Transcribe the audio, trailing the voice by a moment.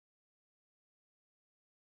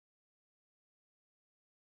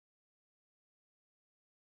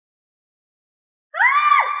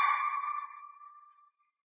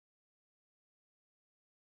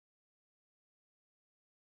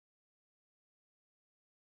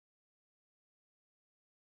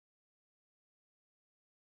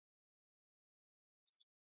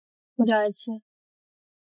我叫27，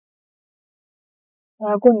我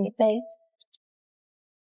要雇你一辈子，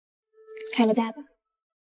开个价吧。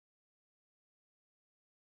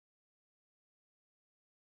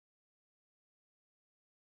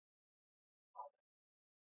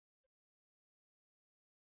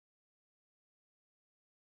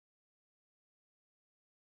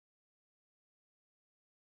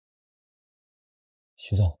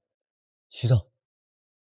徐总，徐总，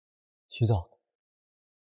徐总，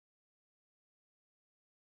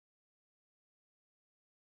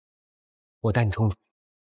我带你冲出去。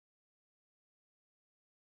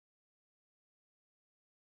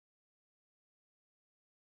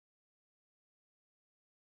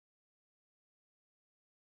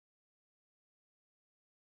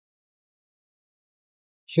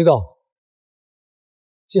徐总，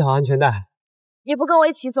系好安全带。你不跟我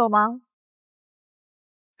一起走吗？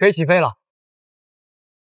可以起飞了。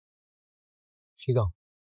徐总，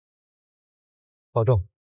保重。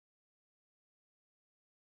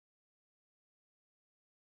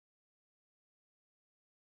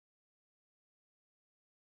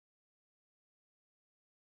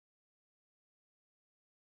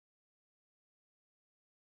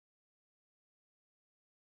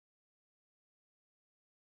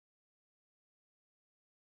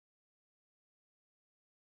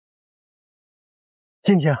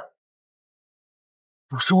静静，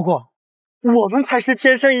我说过，我们才是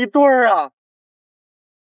天生一对儿啊！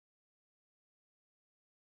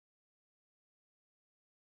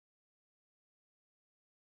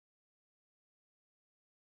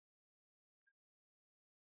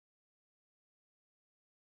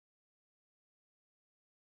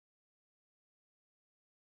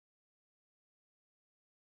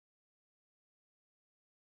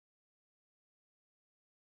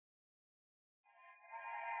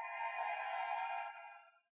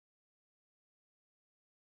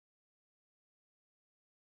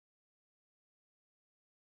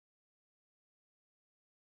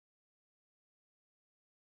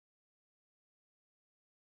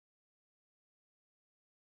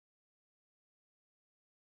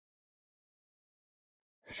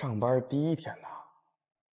上班第一天呐，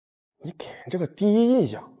你给人这个第一印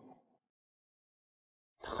象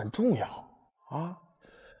很重要啊。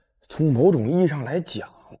从某种意义上来讲，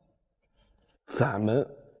咱们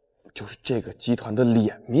就是这个集团的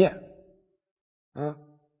脸面。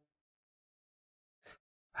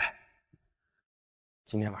哎，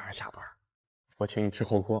今天晚上下班，我请你吃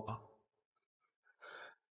火锅啊。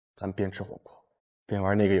咱边吃火锅边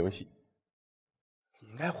玩那个游戏，你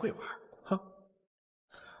应该会玩哈。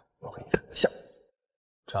我跟你说，下。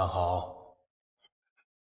站好。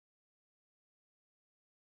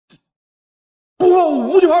拨号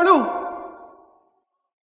5926。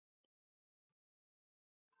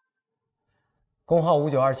工号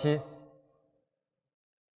5927。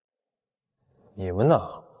你们呢，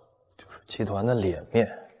就是集团的脸面。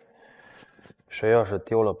谁要是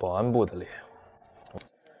丢了保安部的脸，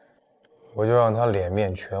我就让他脸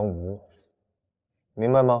面全无，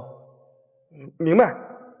明白吗？明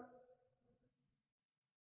白。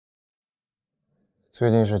最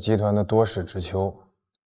近是集团的多事之秋，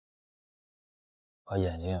把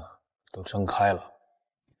眼睛啊都睁开了，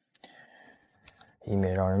以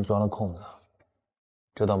免让人钻了空子，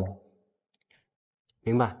知道吗？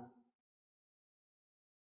明白。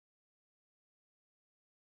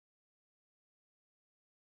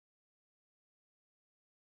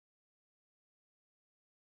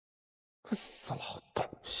个死老东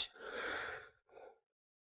西！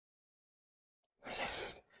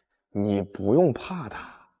你不用怕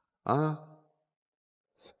他啊，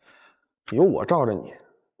有我罩着你，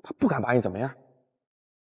他不敢把你怎么样。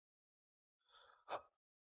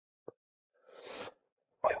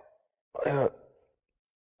哎呀，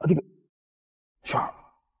这个轩儿，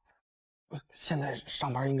现在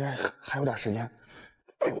上班应该还有点时间。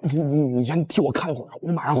哎呦，你先替我看一会儿，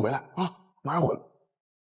我马上回来啊，马上回来。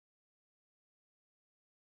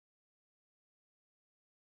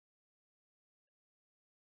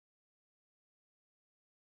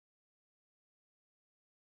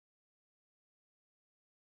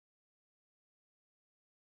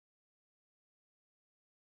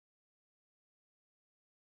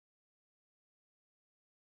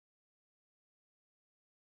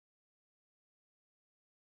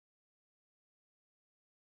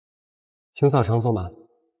请扫场所码。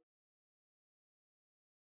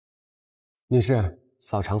女士，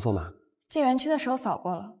扫场所码。进园区的时候扫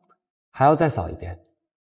过了。还要再扫一遍。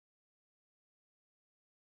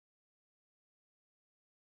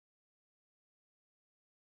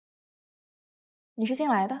你是新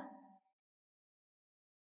来的？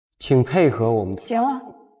请配合我们。行了，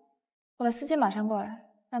我的司机马上过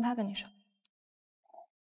来，让他跟你说。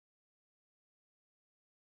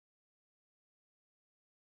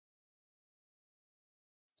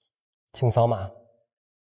请扫码。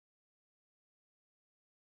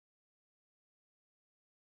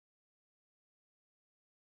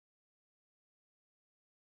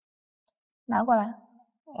拿过来，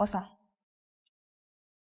我扫。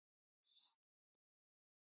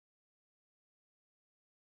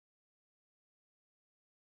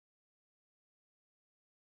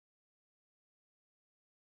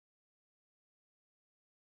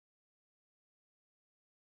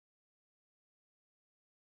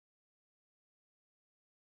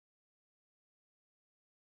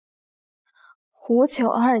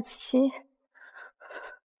5927，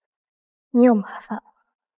你有麻烦了。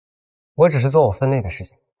我只是做我分内的事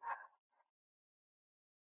情。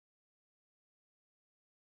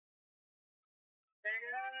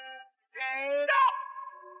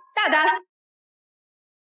大胆！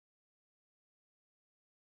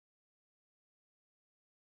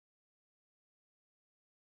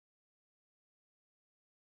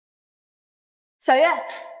小月，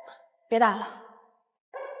别打了。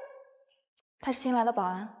他是新来的保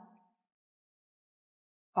安。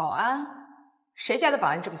保安？谁家的保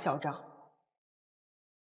安这么嚣张？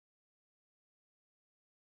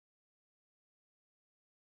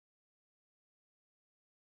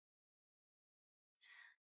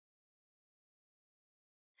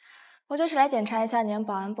我就是来检查一下你们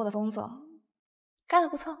保安部的工作，干得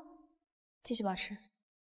不错，继续保持。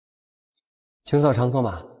请扫场所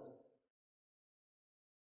码。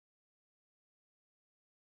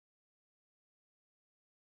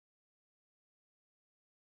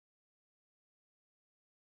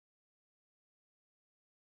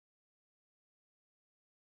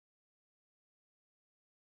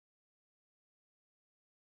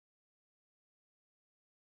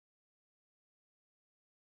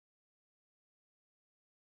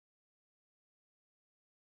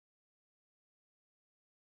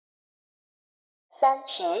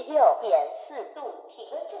36.4度，体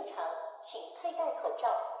温正常，请佩戴口罩。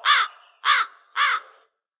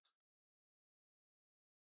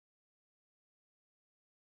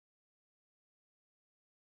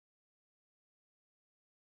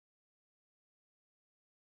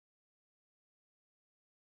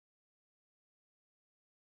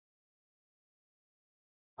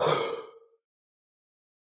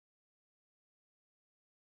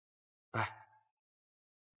哎，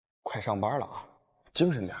快上班了啊，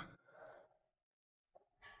精神点。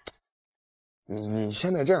你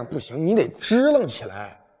现在这样不行，你得支棱起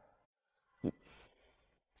来。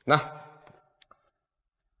来，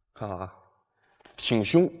看啊，挺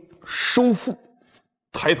胸，收腹，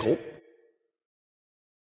抬头。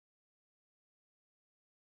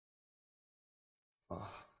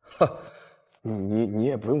啊，哈，你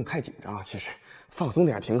也不用太紧张，其实放松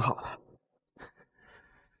点挺好的。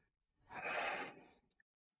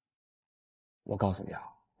我告诉你啊，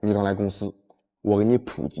你刚来公司，我给你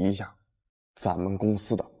普及一下咱们公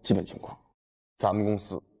司的基本情况。咱们公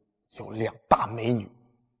司有2大美女，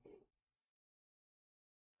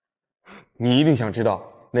你一定想知道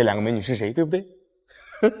那2个美女是谁，对不对？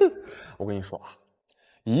我跟你说啊，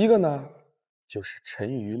一个呢就是沉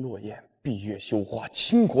鱼落雁、闭月羞花、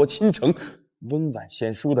倾国倾城、温婉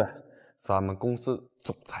贤淑的咱们公司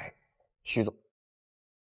总裁徐总。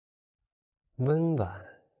温婉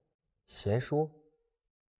贤淑，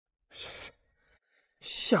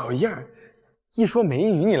小样，一说美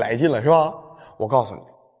女你来劲了是吧？我告诉你，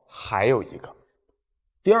还有一个，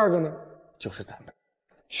第2个呢，就是咱们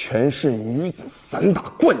全市女子散打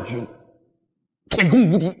冠军，天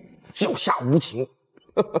公无敌，脚下无情，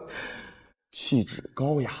气质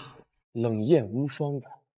高雅，冷艳无双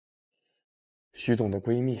的徐总的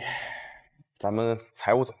闺蜜，咱们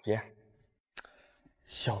财务总监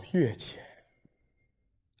小月姐。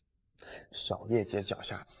小月姐脚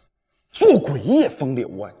下做鬼也风流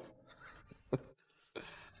啊！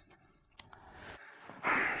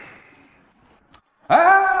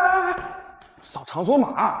哎，扫场所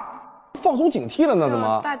码，放松警惕了呢？怎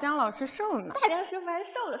么？大江老师瘦呢？大江师傅还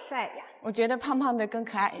瘦了帅呀！我觉得胖胖的更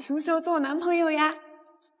可爱，什么时候做我男朋友呀？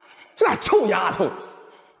这俩臭丫头，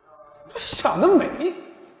想得美！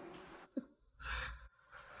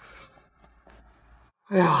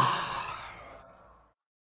哎呀！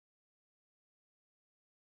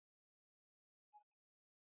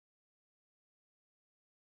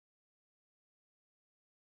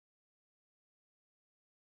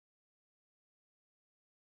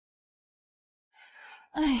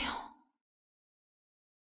哎呦，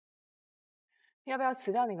要不要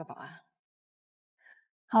辞掉那个保安？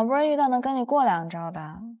好不容易遇到能跟你过两招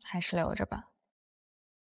的，还是留着吧。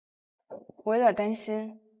我有点担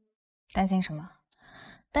心。担心什么？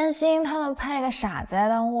担心他们派个傻子来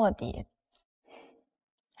当卧底。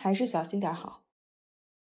还是小心点好。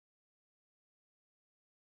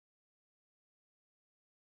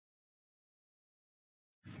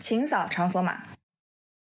请扫场所码。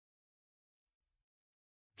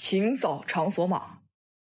请扫场所码。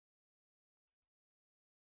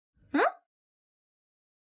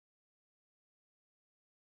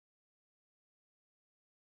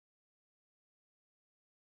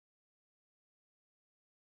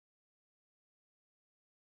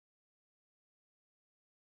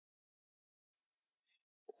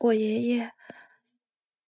我爷爷。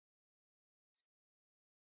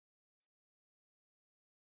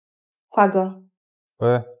华哥，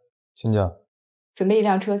喂，请讲。准备一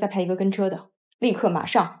辆车，再派一个跟车的，立刻马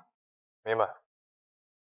上。明白。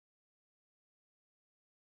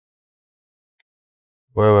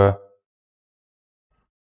喂，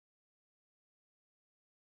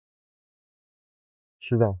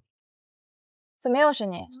徐总，怎么又是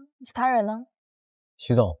你？其他人呢？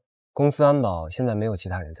徐总，公司安保现在没有其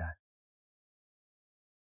他人在。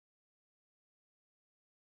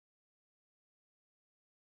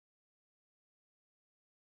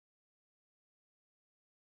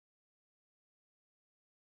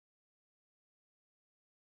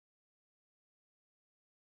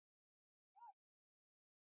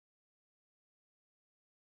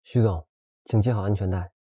徐总，请系好安全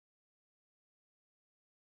带。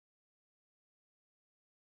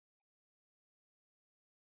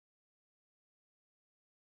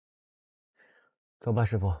走吧，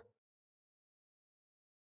师傅。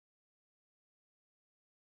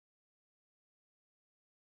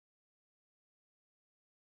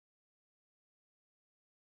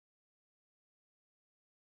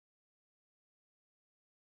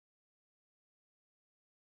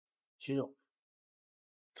徐总，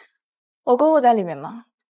我姑姑在里面吗？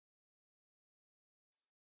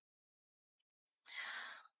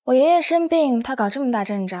我爷爷生病，他搞这么大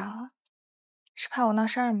阵仗，是怕我闹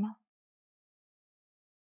事儿吗？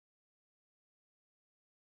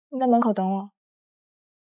你在门口等我。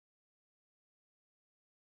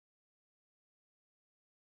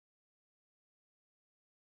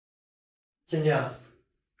静静，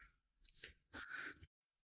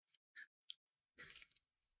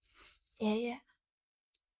爷爷，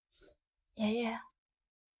爷爷，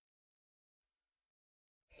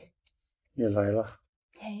你来了，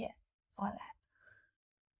爷爷，我来。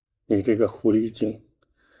你这个狐狸精，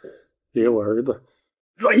离我儿子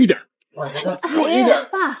远一点，远一点。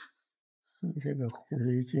爸，你这个狐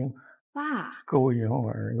狸精，爸，勾引我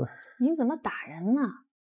儿子，你怎么打人呢？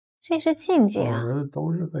这是静姐我啊，儿子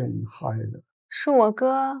都是被你害的。是我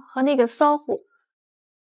哥和那个骚货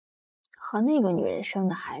和那个女人生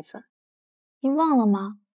的孩子，你忘了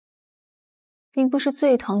吗？你不是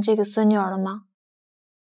最疼这个孙女儿了吗？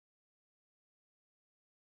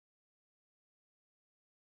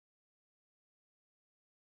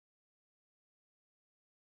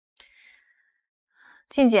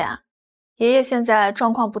静姐，爷爷现在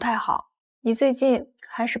状况不太好，你最近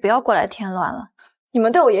还是不要过来添乱了。你们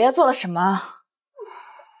对我爷爷做了什么？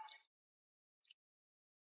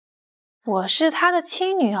我是他的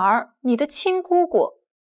亲女儿，你的亲姑姑，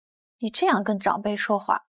你这样跟长辈说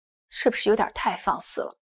话，是不是有点太放肆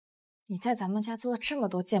了？你在咱们家做了这么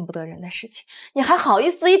多见不得人的事情，你还好意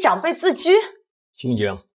思以长辈自居？静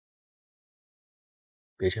静，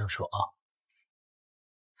别这样说啊。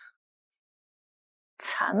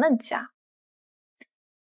咱们家，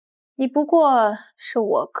你不过是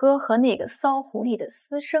我哥和那个骚狐狸的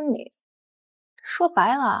私生女，说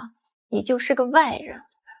白了，你就是个外人。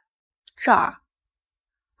这儿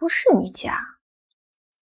不是你家，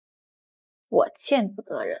我见不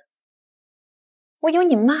得人，我有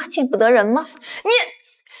你妈见不得人吗？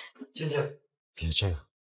静静，别这样，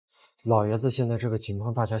老爷子现在这个情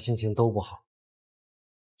况，大家心情都不好。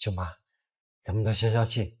舅妈，咱们都消消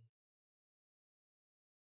气。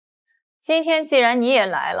今天既然你也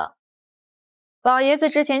来了，老爷子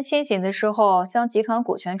之前清醒的时候将集团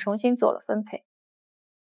股权重新做了分配，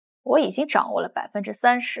我已经掌握了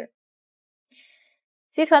30%。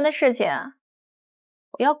集团的事情啊，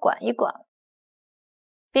我要管一管了。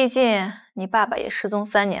毕竟你爸爸也失踪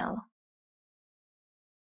3年了。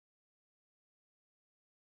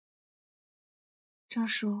张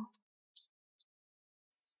叔，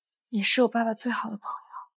你是我爸爸最好的朋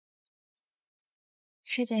友，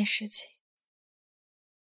这件事情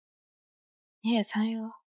你也参与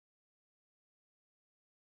了。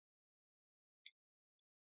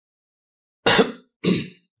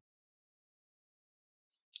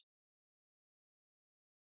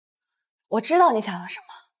我知道你想要什么，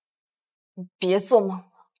你别做梦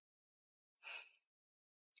了。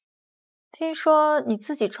听说你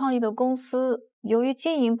自己创立的公司由于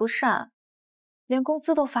经营不善，连工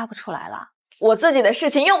资都发不出来了。我自己的事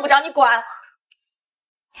情用不着你管。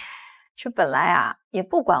这本来啊也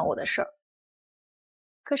不关我的事儿，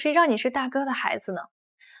可谁让你是大哥的孩子呢？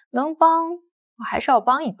能帮我还是要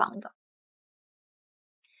帮一帮的。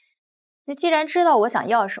你既然知道我想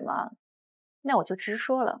要什么，那我就直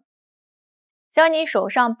说了，将你手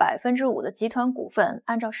上5%的集团股份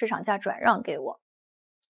按照市场价转让给我，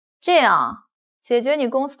这样解决你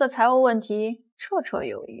公司的财务问题绰绰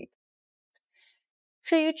有余。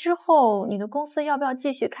至于之后你的公司要不要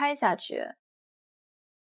继续开下去，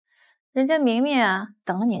人家明明啊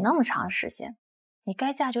等了你那么长时间，你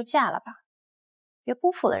该嫁就嫁了吧，别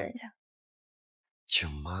辜负了人家。舅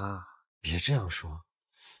妈，别这样说，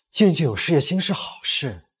静静有事业心是好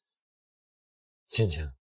事。静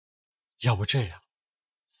静，要不这样，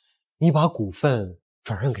你把股份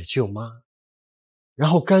转让给舅妈，然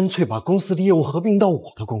后干脆把公司的业务合并到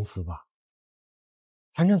我的公司吧。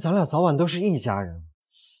反正咱俩早晚都是一家人，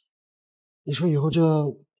你说以后这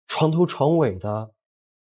床头床尾的，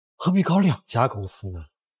何必搞2家公司呢？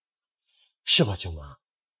是吧，舅妈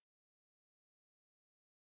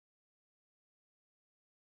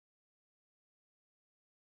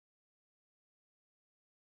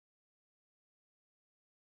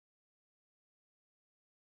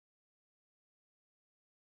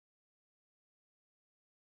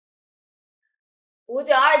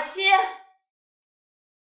？5927。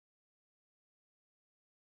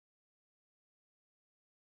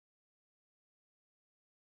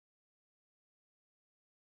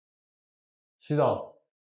徐总，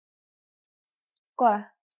过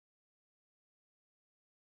来。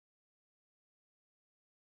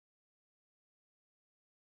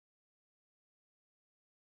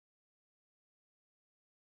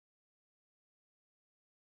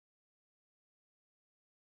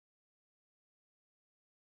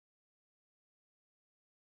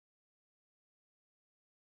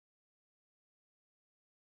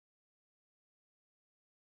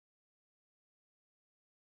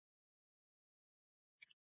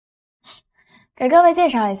给各位介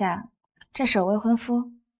绍一下，这是我未婚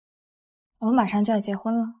夫，我们马上就要结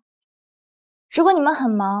婚了。如果你们很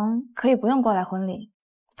忙，可以不用过来婚礼，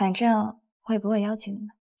反正我也不会邀请你们。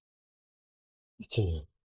静静，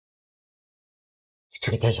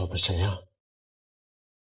这个呆小子谁呀？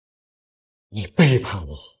你背叛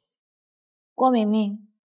我！郭明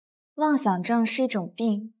明，妄想症是一种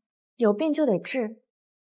病，有病就得治。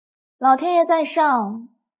老天爷在上，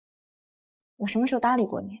我什么时候搭理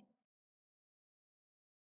过你？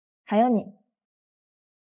还有你，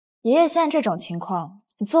爷爷现在这种情况，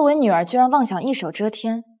你作为女儿居然妄想一手遮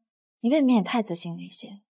天，你未免也太自信了一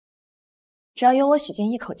些。只要有我许静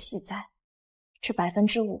一口气在，这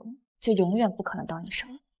5%就永远不可能到你手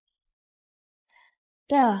里。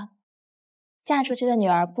对了，嫁出去的女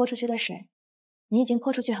儿泼出去的水，你已经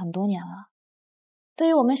泼出去很多年了。对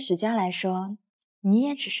于我们许家来说，你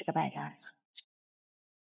也只是个外人而已。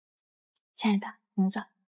亲爱的，名字。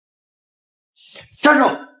站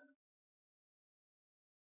住！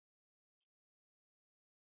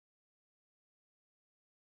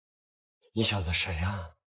你小子谁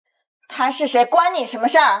呀？他是谁关你什么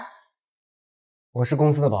事儿？我是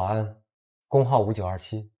公司的保安，工号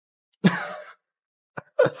5927。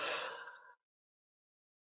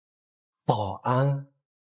保安，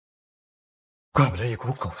怪不得一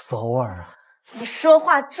股狗骚味儿啊！你说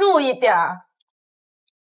话注意点儿。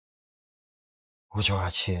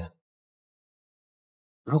5927，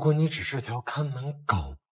如果你只是条看门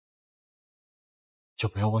狗，就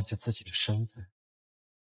不要忘记自己的身份，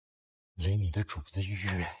离你的主子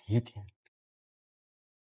远一点。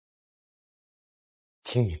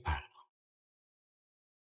听明白了吗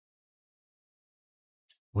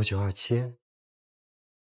？5927。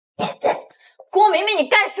郭明明，你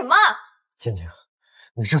干什么？静静，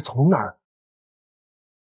你这从哪儿？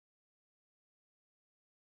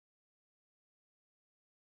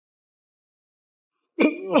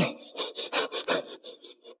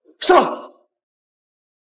上！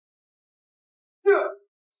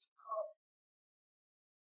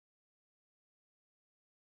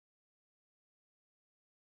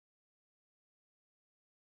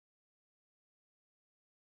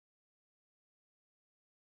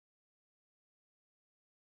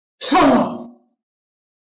上！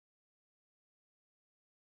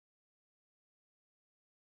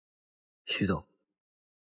徐总，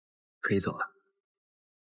可以走了。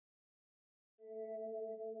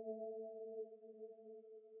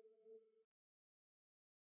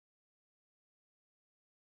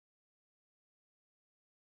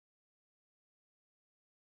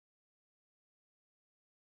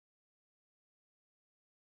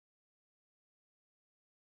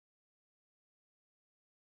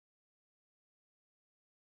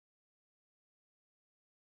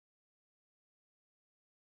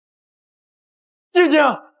静静，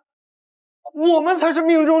我们才是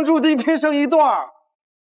命中注定天生一对儿，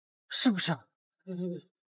是不是？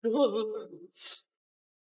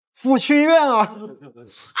府去医院啊！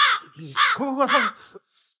快！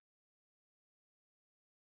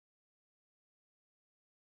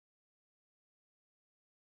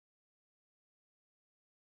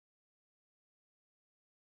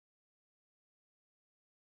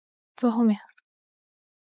坐后面。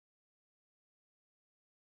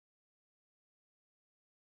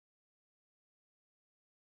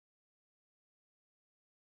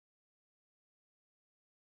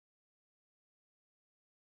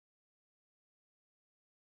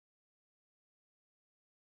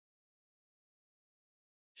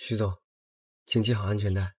徐总，请系好安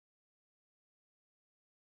全带。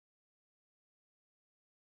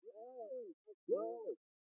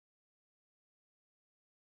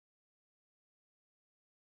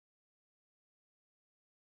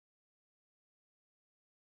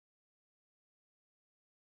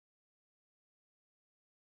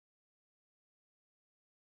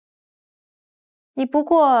你不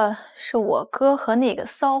过是我哥和那个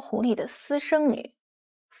骚狐狸的私生女，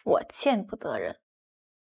我见不得人。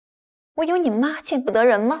我有你妈见不得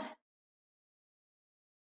人吗？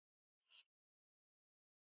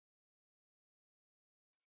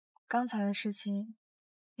刚才的事情，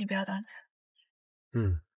你不要当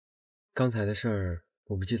真。刚才的事儿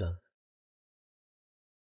我不记得了。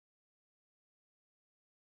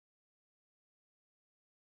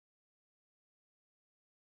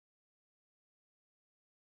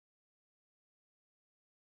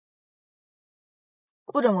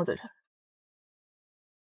不准摸嘴唇。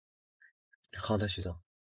好的，徐总。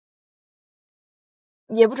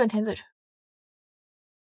也不准舔嘴唇。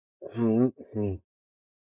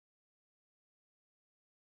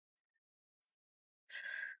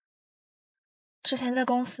之前在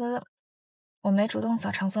公司，我没主动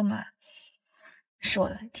扫场所码，是我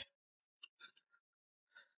的问题。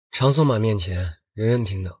场所码面前，人人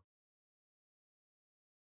平等。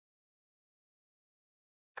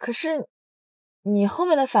可是，你后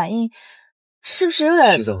面的反应是不是有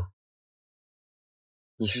点……徐总，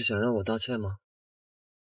你是想让我道歉吗？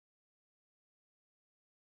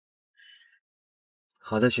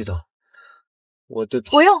好的，徐总，我对不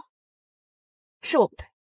起。不用，是我不对，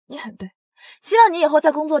你很对。希望你以后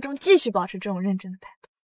在工作中继续保持这种认真的态度。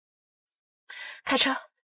开车。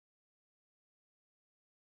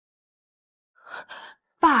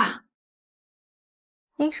爸，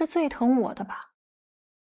您是最疼我的吧？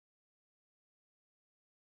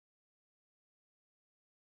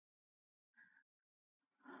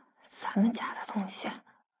咱们家的东西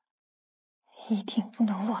一定不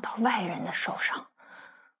能落到外人的手上。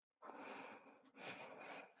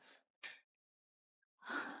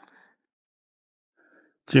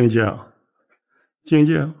静静，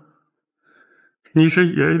你是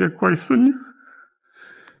爷爷的乖孙女，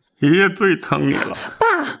爷爷最疼你了。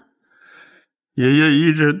爸，爷爷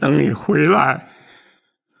一直等你回来，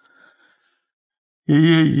爷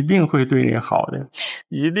爷一定会对你好的，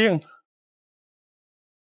一定。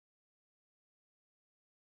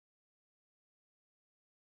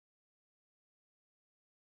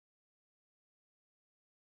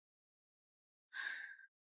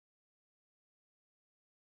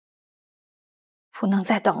不能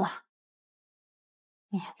再等了，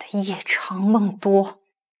免得夜长梦多。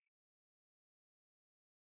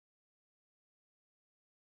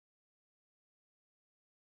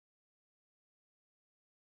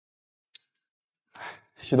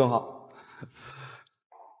徐总好。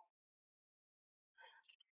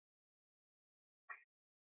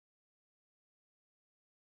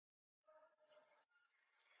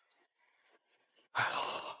哎，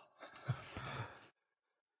好。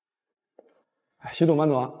哎，徐总慢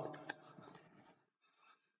走啊。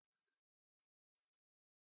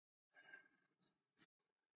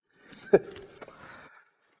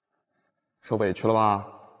受委屈了吧？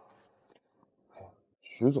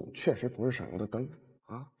徐总确实不是省油的灯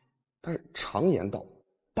啊，但是常言道，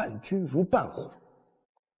伴君如伴虎，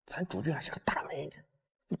咱主君还是个大美女，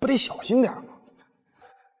你不得小心点吗？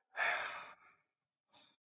哎呀，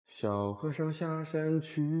小和尚下山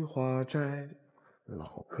去化斋，老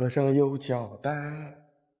和尚有交代，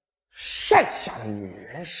山下的女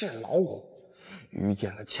人是老虎，遇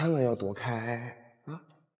见了千万要躲开啊！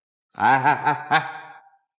哎，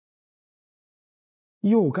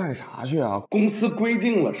又干啥去啊？公司规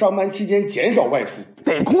定了，上班期间减少外出，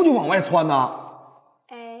得空就往外窜呐。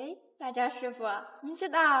哎，大家师傅，您知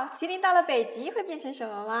道麒麟到了北极会变成什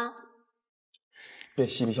么吗？别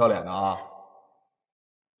嬉皮笑脸的啊！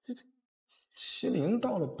麒麟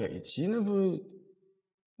到了北极，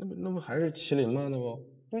那不还是麒麟吗？那不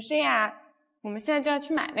不是呀，我们现在就要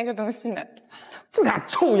去买那个东西呢。这俩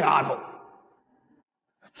臭丫头，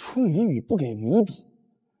出谜语不给谜底，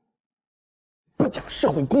不讲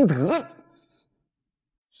社会公德。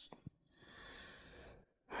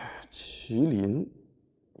麒麟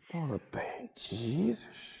到了北极，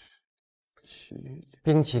这是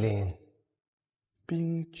冰淇淋，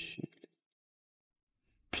冰淇淋，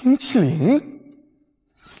冰淇淋，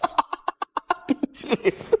冰淇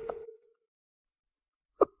淋。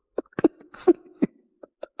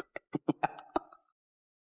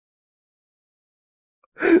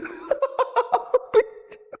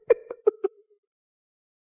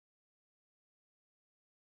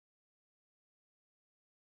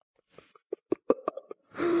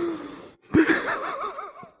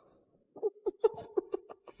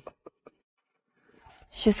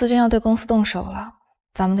许思君要对公司动手了，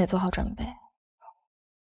咱们得做好准备。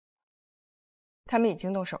他们已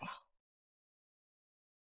经动手了。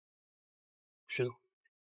徐总，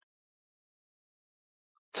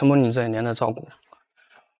承蒙你这一年的照顾，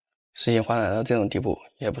事情发展到这种地步，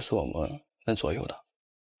也不是我们能左右的。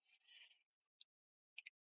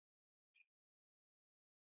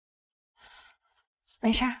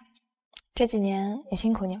没事儿，这几年也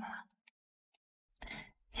辛苦你们了，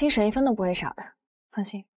薪水1分都不会少的，放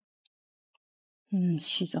心。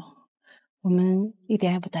徐总，我们一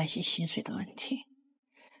点也不担心薪水的问题，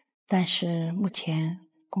但是目前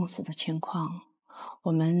公司的情况，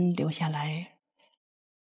我们留下来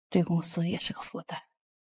对公司也是个负担。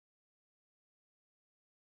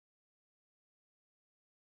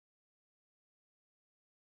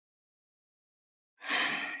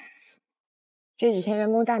这几天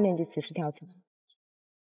员工大面积辞职跳槽，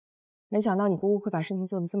没想到你姑姑会把事情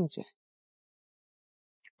做得这么绝。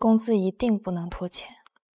工资一定不能拖欠。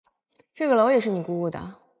这个楼也是你姑姑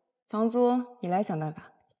的，房租你来想办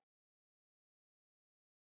法。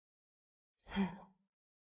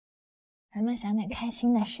咱们想点开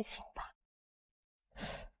心的事情吧。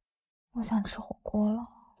我想吃火锅了，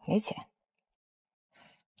没钱。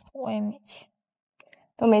我也没钱。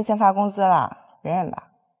都没钱发工资了，忍忍吧。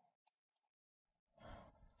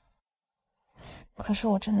可是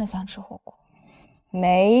我真的想吃火锅。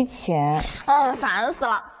没钱。烦死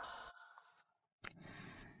了。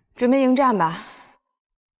准备迎战吧。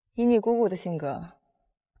以你姑姑的性格，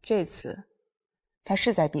这次她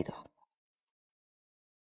势在必得。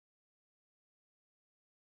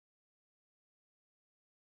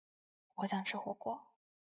我想吃火锅。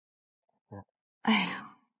哎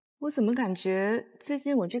呀，我怎么感觉最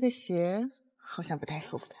近我这个鞋好像不太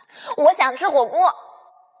舒服呀？我想吃火锅。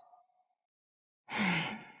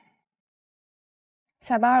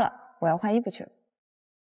下班了，我要换衣服去了。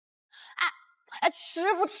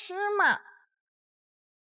吃不吃嘛？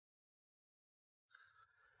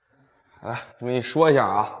来，我跟你说一下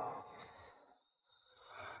啊，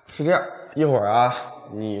是这样，一会儿啊，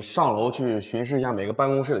你上楼去巡视一下每个办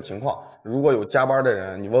公室的情况，如果有加班的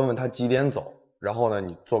人，你问问他几点走，然后呢，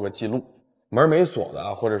你做个记录，门没锁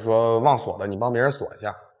的或者说忘锁的，你帮别人锁一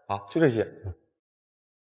下啊，就这些。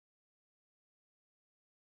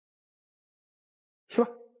去吧。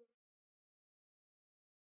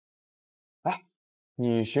哎，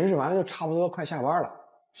你巡视完就差不多快下班了，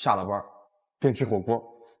下了班边吃火锅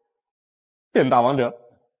边打王者。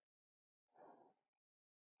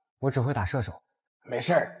我只会打射手。没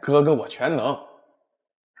事儿，哥哥我全能，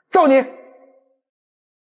罩你。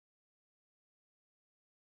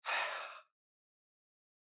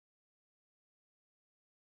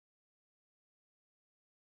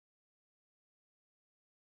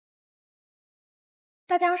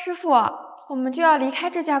大江师傅，我们就要离开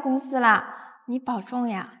这家公司啦，你保重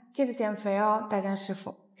呀，记得减肥哦，大江师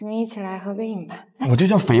傅。咱们一起来合个影吧。我这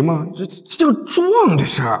叫肥吗？这叫壮，这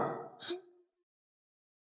是。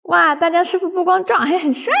哇，大江师傅不光壮，还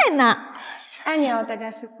很帅呢。爱你哦，大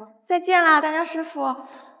江师傅。再见啦，大江师傅。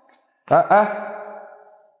哎，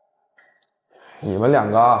你们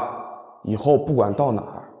两个啊，以后不管到哪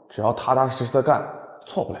儿，只要踏踏实实的干，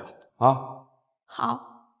错不了啊。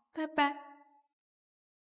好，拜拜。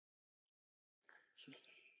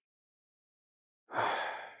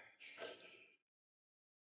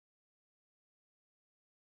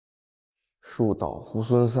树倒猢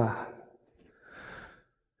狲散，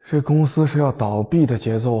这公司是要倒闭的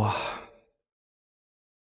节奏啊！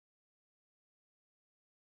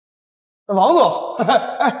王总，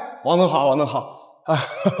哎，王总好，王总好，哎，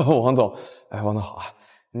王总，哎，王总好啊！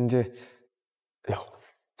你这，哎呦，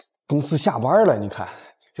公司下班了，你看，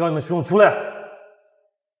叫你们徐总出来。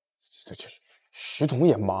这徐总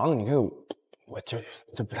也忙，你看我这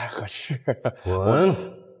不太合适。滚！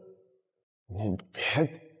你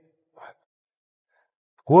别。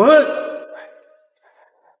滚！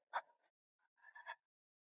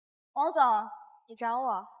王总，你找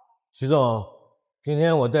我？徐总，今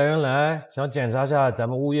天我带人来，想检查下咱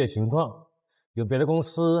们物业情况，有别的公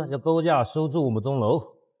司要高价收租我们钟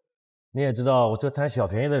楼。你也知道我是个贪小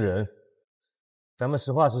便宜的人，咱们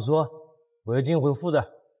实话实说，我一定会付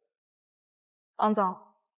的。王总，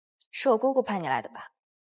是我姑姑派你来的吧？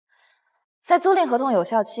在租赁合同有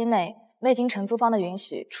效期内，未经承租方的允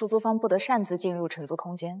许，出租方不得擅自进入承租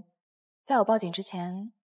空间。在我报警之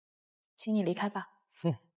前，请你离开吧。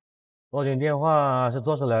报警电话是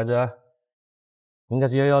多少来着？应该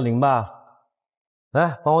是110吧？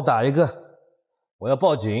来，帮我打一个。我要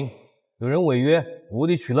报警，有人违约，无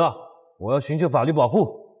理取闹，我要寻求法律保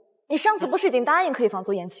护。你上次不是已经答应可以房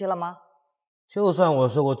租延期了吗？就算我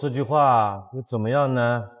说过这句话，又怎么样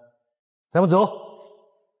呢？咱们走。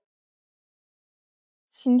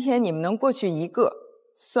今天你们能过去一个，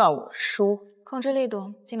算我输。控制力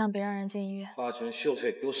度，尽量别让人进医院。花拳绣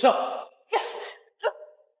腿，给我上！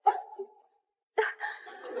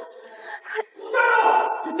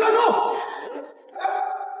站住！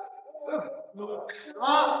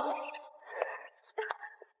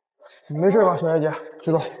你没事吧，小叶姐？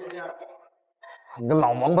徐总，你个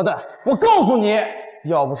老王八蛋！我告诉你，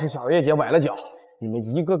要不是小叶姐崴了脚，你们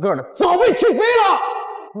一个个的早被踢飞了。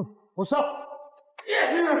我上！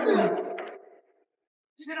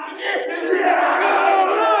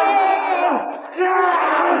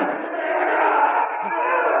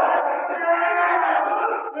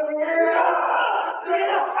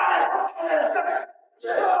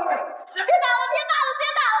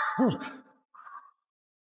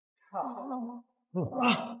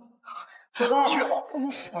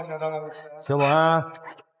小保安，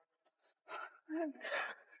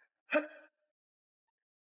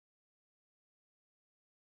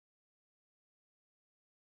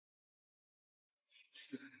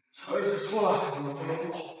小叶姐说了，你们不能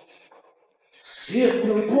过，谁也不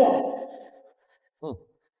能过。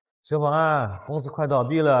小保安，公司快倒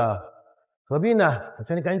闭了，何必呢？我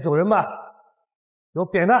劝你赶紧走人吧，给我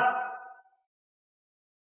扁他！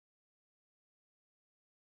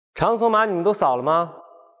场所码你们都扫了吗？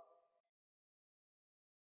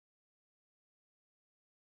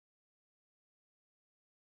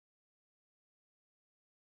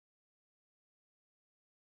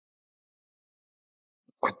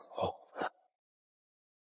快走！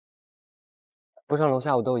不上楼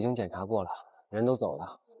下我都已经检查过了，人都走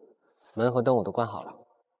了，门和灯我都关好了。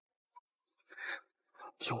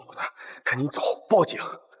听我的，赶紧走，报警！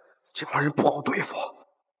这帮人不好对付。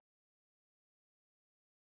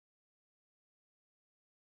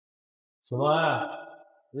小保安，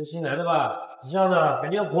你是新来的吧？识相的，赶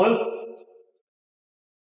紧要滚！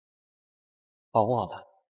保护好他。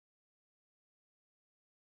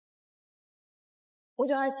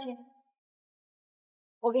5927，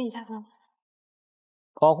我给你下杠子。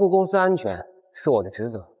保护公司安全是我的职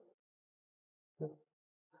责。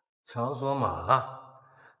场所码，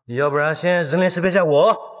你要不然先人脸识别下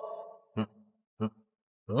我。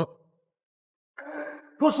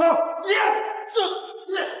给我上！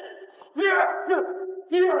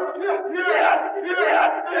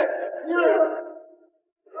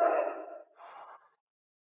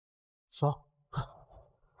走，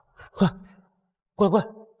快，快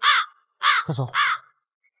走！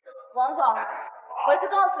王总，回去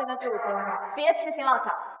告诉你的主子，别痴心妄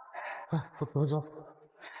想。快走！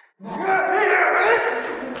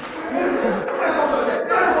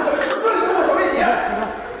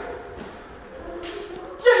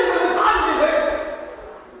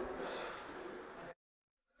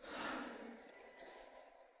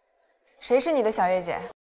谁是你的小月姐？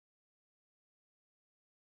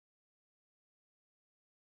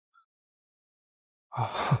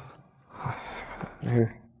那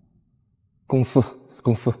是公司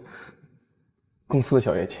的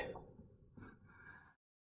小月姐。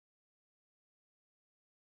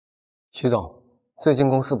徐总，最近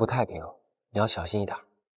公司不太平，你要小心一点。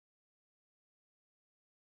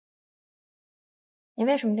你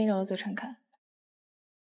为什么盯着我嘴唇看？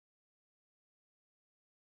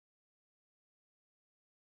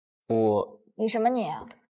你什么你啊？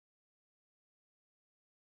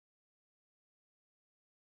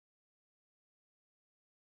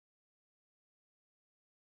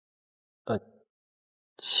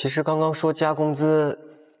其实刚刚说加工资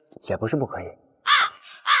也不是不可以。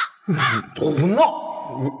胡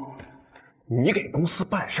闹！你给公司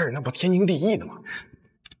办事那不天经地义的吗？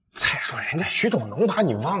再说人家徐总能把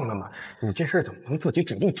你忘了吗？你这事怎么能自己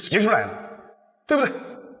主动提出来呢？对不对？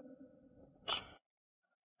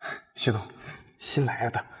徐总，新来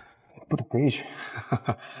的不懂规矩。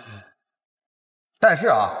但是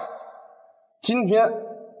啊，今天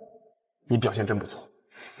你表现真不错。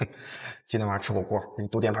今天晚上吃火锅，给你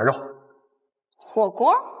多点盘肉。火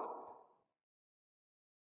锅？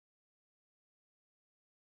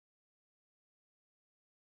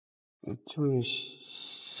就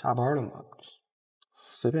下班了嘛，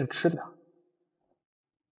随便吃点。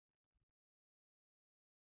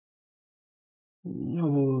要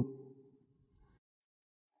不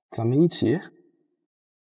咱们一起？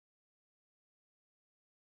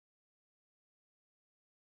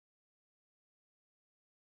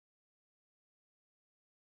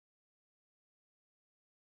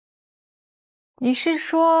你是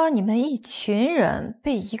说你们一群人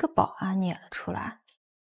被一个保安撵了出来？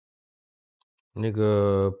那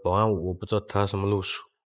个保安我不知道他什么路数。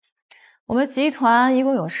我们集团一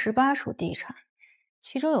共有18处地产，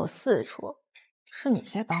其中有4处是你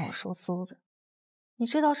在帮我收租的。你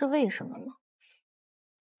知道是为什么吗？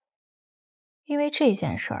因为这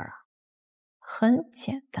件事儿啊，很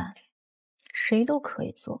简单，谁都可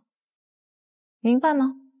以做，明白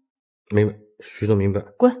吗？明白，徐总明白。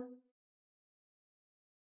滚！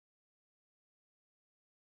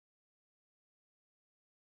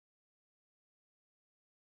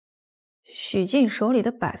许静手里的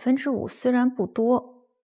5%虽然不多，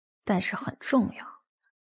但是很重要。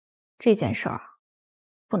这件事儿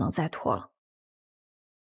不能再拖了。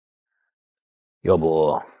要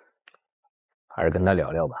不还是跟他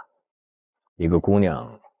聊聊吧。一个姑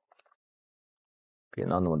娘，别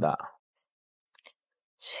闹那么大。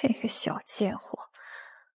这个小贱货，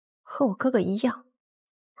和我哥哥一样，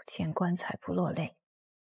不见棺材不落泪。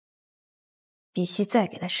必须再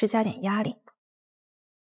给他施加点压力。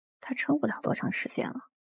他撑不了多长时间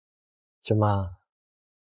了。舅妈，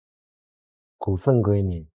股份归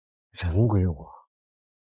你，人归我，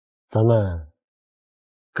咱们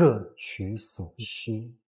各取所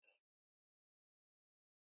需。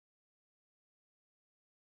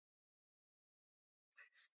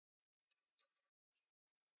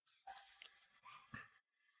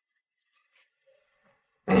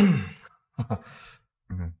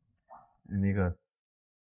那个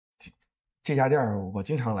这家店我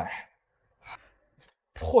经常来，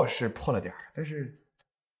破是破了点儿，但是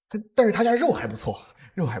他家肉还不错，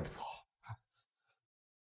肉还不错。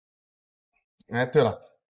哎，对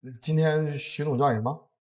了，今天徐总叫你什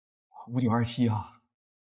么？5927啊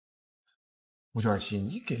，5927，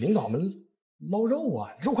你给领导们捞肉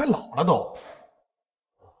啊，肉快老了都。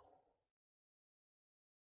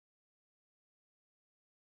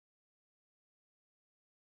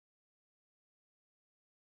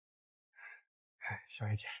哎，小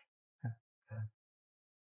叶姐，哎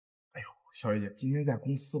呦，小叶姐，今天在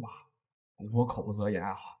公司吧，我口不择言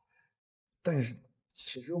啊，但是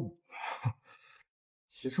其实我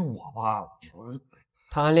吧，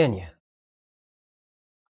他暗恋你。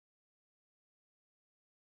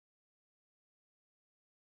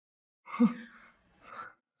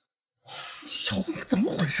小子，你怎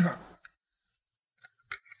么回事？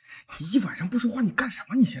你一晚上不说话，你干什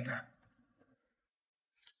么？你现在？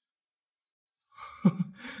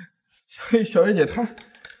小叶姐，她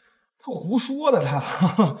胡说的，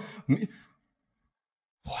她没，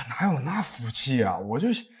我哪有那福气啊？我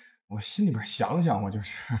心里边想想，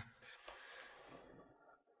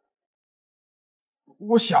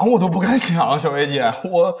我想我都不敢想，小叶姐，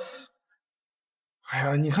哎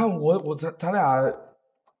呀，你看咱俩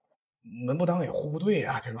门不当也户不对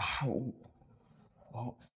呀，对吧？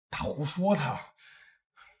他胡说他。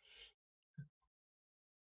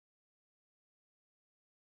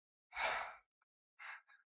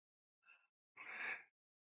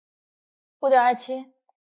5927，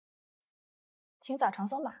请早长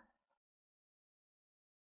松马。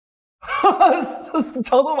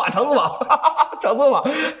长头马，长头马，长头马。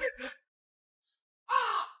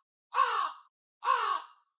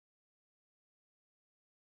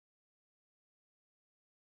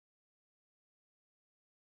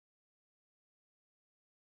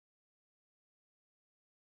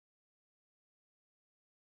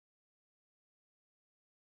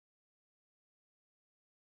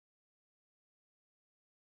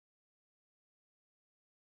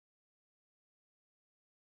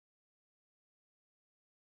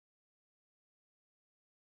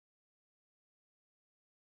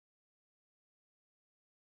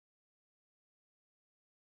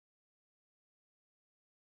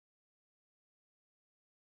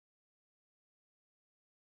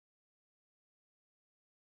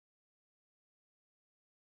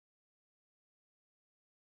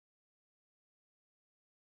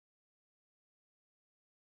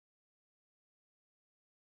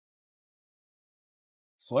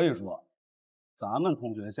所以说，咱们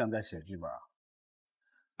同学现在写剧本啊，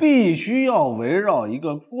必须要围绕一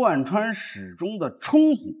个贯穿始终的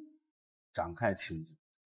冲突展开情节。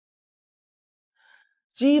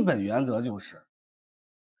基本原则就是，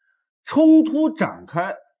冲突展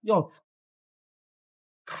开要走，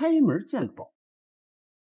开门见宝；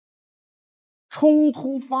冲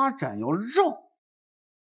突发展要绕，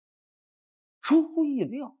出乎意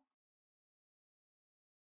料；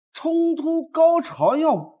冲突高潮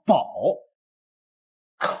要饱，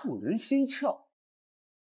扣人心窍；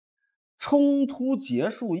冲突结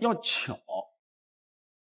束要巧，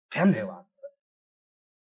偏没完。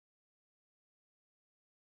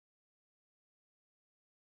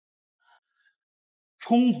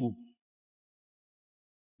冲突，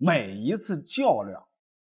每一次较量，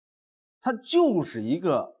它就是一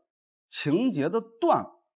个情节的段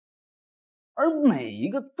落，而每一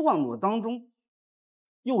个段落当中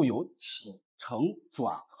又有起承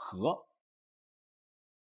转合。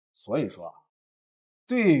所以说，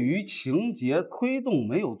对于情节推动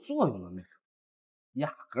没有作用的内容，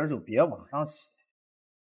压根儿就别往上写。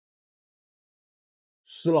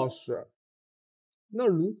施老师，那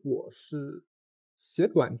如果是写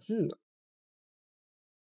短剧呢？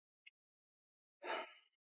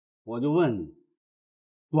我就问你，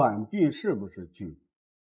短剧是不是剧？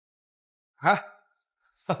哎，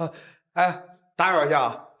哎，打扰一下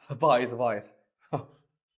啊，不好意思，不好意思。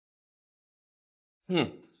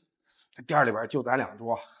店里边就咱2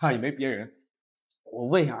桌，也没别人。我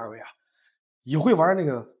问一下二位啊，你会玩那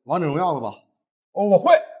个王者荣耀的吧？哦，我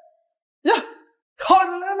会。呀，好，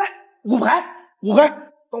来，5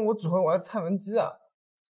排。但我只会玩蔡文姬啊。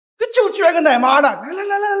这就缺个奶妈的。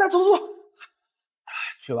来，走。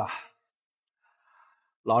去吧，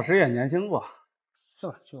老师也年轻过。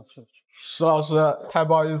去吧。施老师，太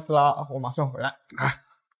不好意思了，我马上回来。哎，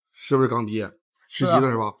是不是刚毕业实习的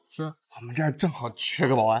是吧？是。我们这儿正好缺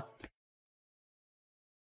个保安。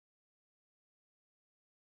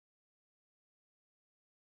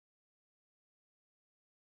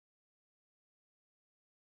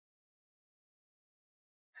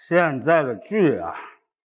现在的剧啊，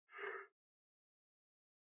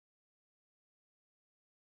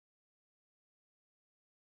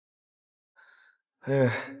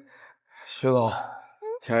徐总，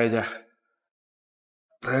小月姐，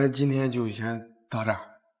咱今天就先到这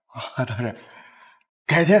儿啊，到这儿，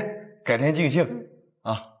改天尽兴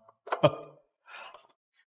啊。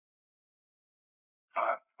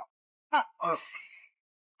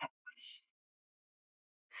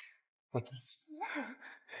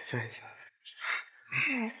行。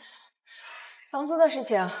房租的事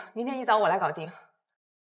情，明天一早我来搞定。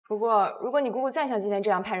不过，如果你姑姑再像今天这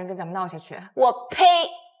样派人跟咱们闹下去，我呸！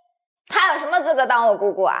她有什么资格当我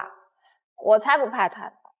姑姑啊？我才不派她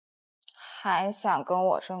呢！还想跟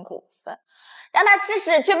我争股份，让她吃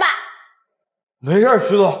屎去吧！没事，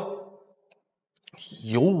徐总，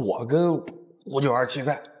有我跟592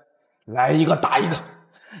在，来一个打一个，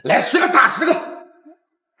来10个打10个。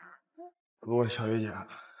不过小月姐，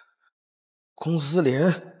公司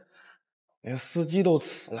连司机都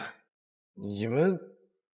辞了，你们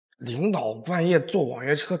领导半夜坐网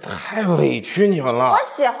约车太委屈你们了。我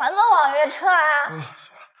喜欢坐网约车啊。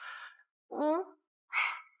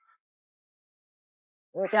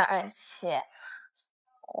592，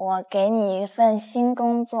我给你一份新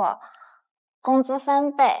工作，工资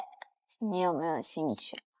翻倍，你有没有兴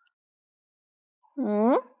趣？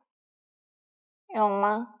有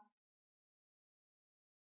吗？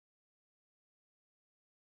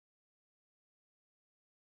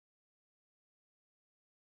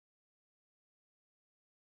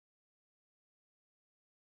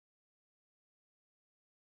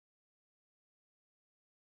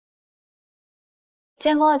今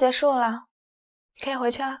天工作结束了，可以回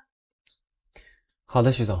去了。好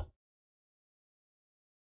的，徐总。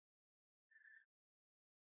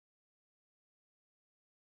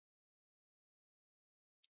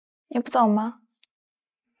你不走吗？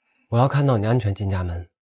我要看到你安全进家门。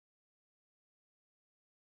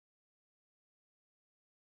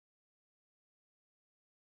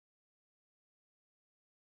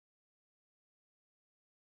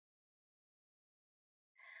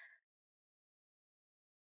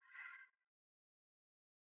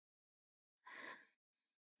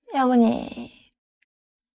要不你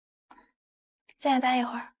进来待一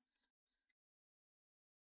会儿，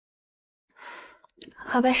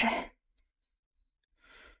喝杯水。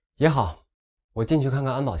也好，我进去看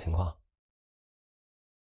看安保情况。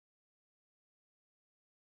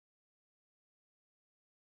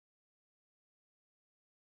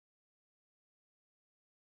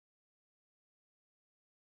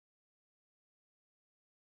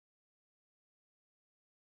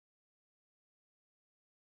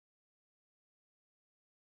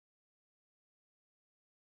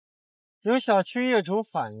有小区业主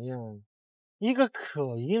反映，一个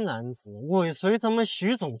可疑男子尾随咱们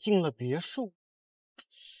徐总进了别墅。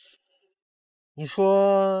你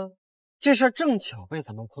说这事儿正巧被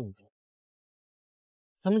咱们碰见，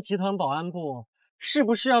咱们集团保安部是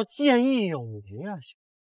不是要见义勇为啊？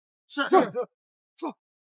是。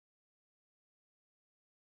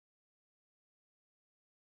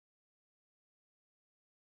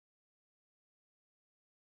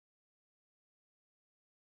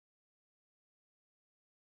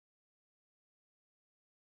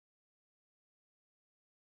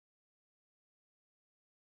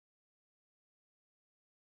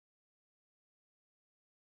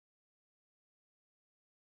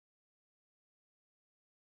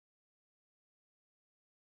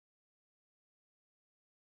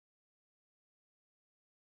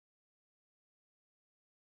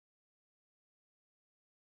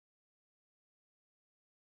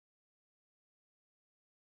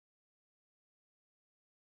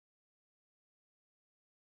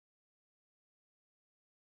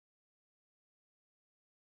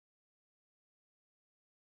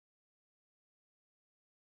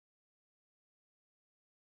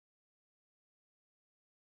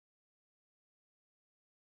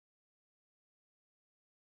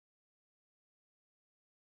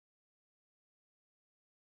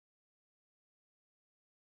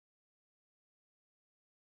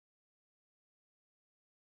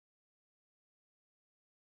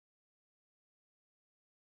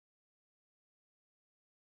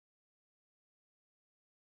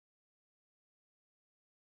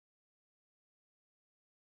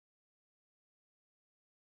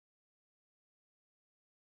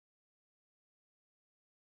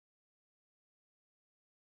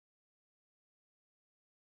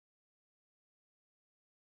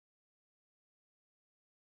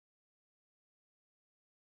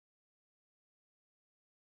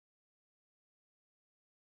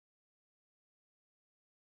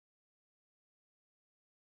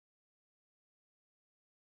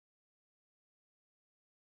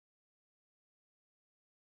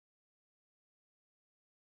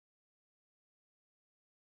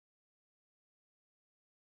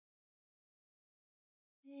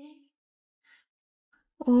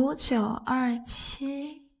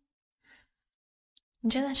5927，你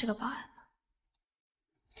真的是个保安吗？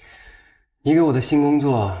你给我的新工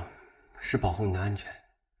作是保护你的安全。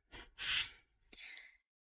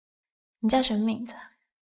你叫什么名字？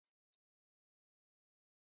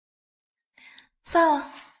算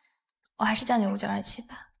了，我还是叫你5927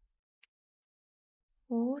吧。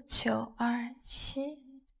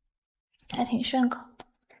5927，还挺顺口的。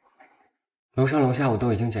楼上楼下我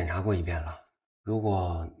都已经检查过一遍了，如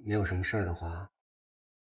果没有什么事儿的话，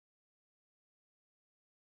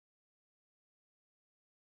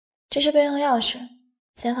这是备用钥匙，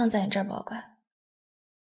先放在你这儿保管。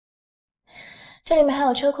这里面还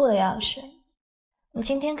有车库的钥匙，你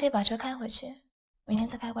今天可以把车开回去，明天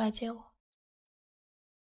再开过来接我。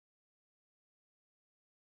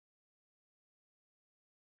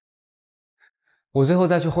我最后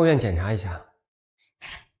再去后院检查一下。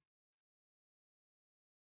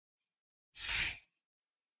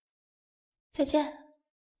再见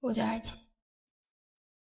，5927。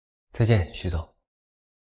再见，徐总。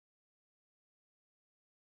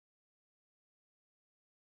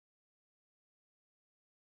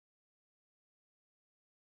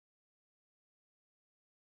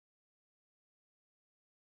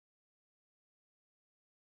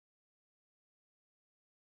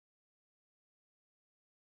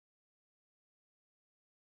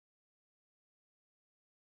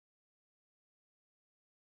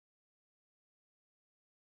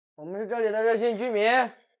我们是这里的热心居民，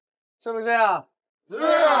是不是呀？是。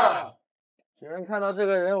有人看到这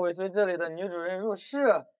个人尾随这里的女主人入室，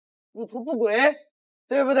意图不轨，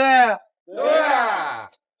对不对？对。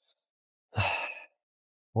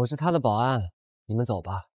我是他的保安，你们走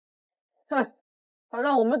吧。哼，他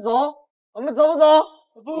让我们走，我们走不走？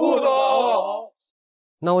不走。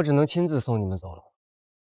那我只能亲自送你们走了。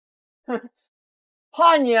哼，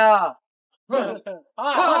怕你啊！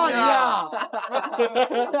怕你啊！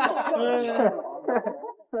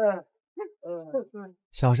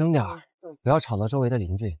小声点儿，不要吵到周围的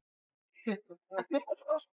邻居。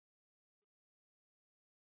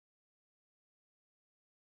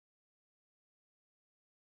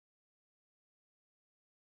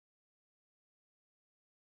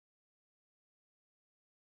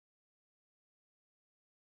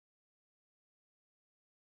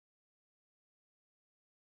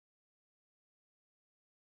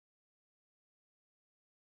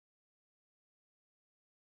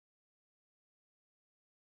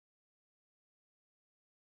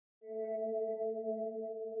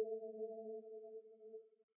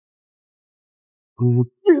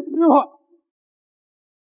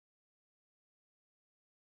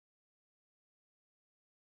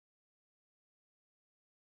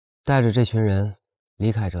带着这群人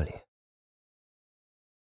离开这里，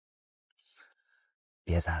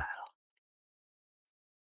别再来了。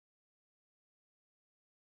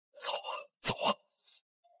走啊，走啊！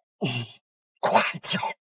快点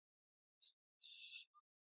儿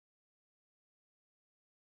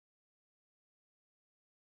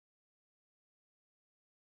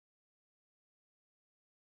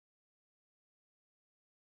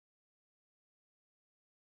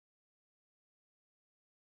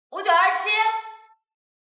！5927。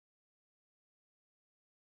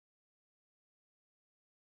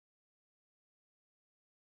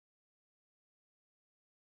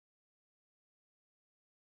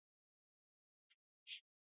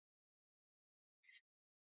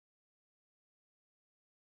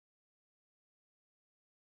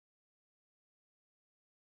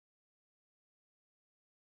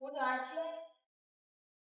5927。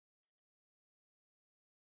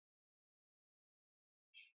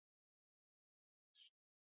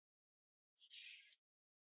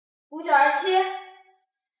5927，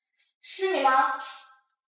是你吗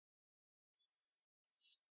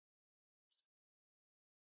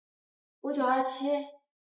？5927。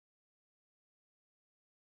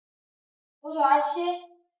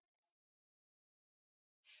5927。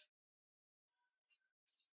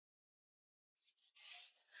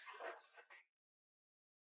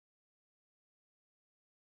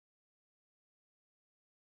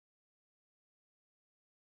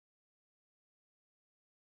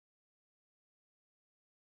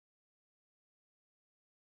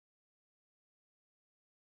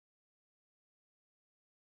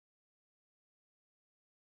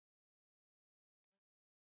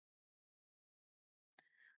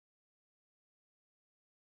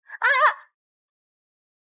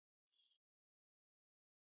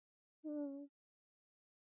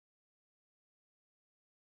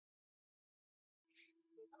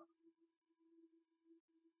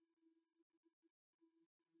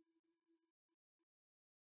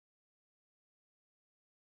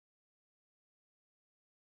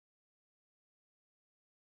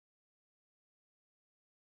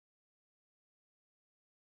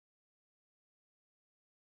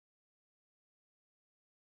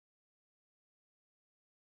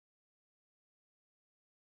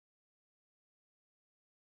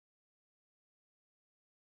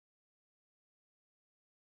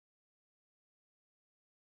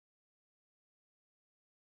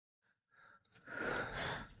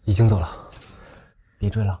已经走了，别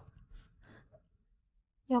追了。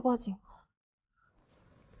要报警吗？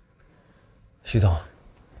徐总，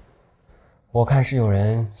我看是有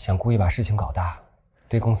人想故意把事情搞大，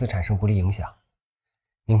对公司产生不利影响。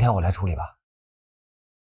明天我来处理吧。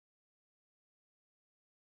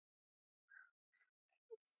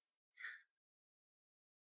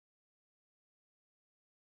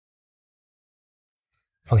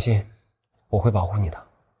放心，我会保护你的。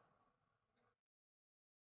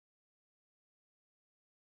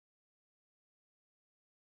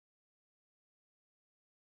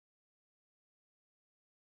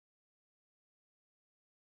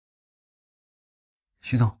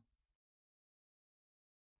徐总，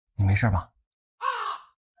你没事吧？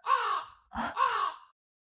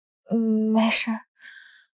没事，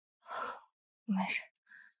没事。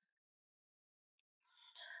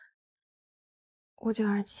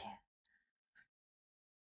5927，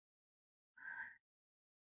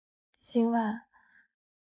今晚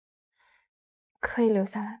可以留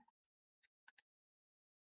下来吗？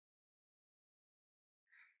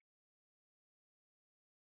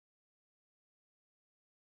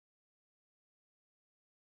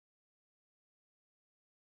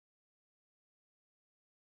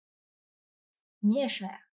你也睡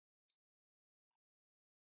啊？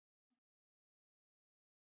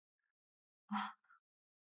啊，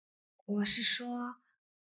我是说，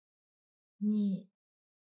你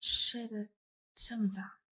睡得这么早？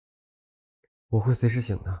我会随时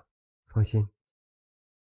醒的，放心。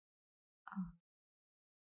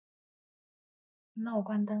那我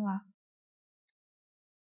关灯了。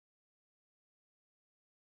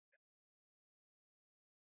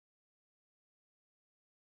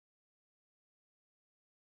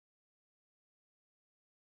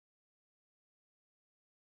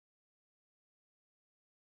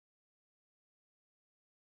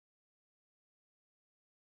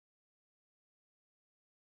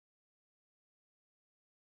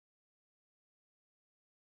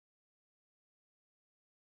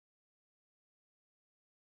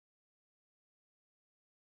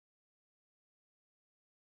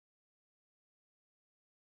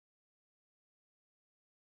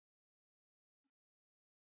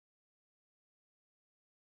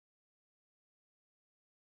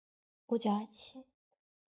5.27，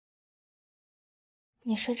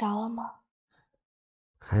你睡着了吗？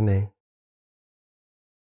还没。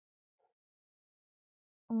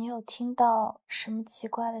你有听到什么奇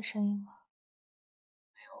怪的声音吗？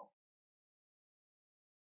没有。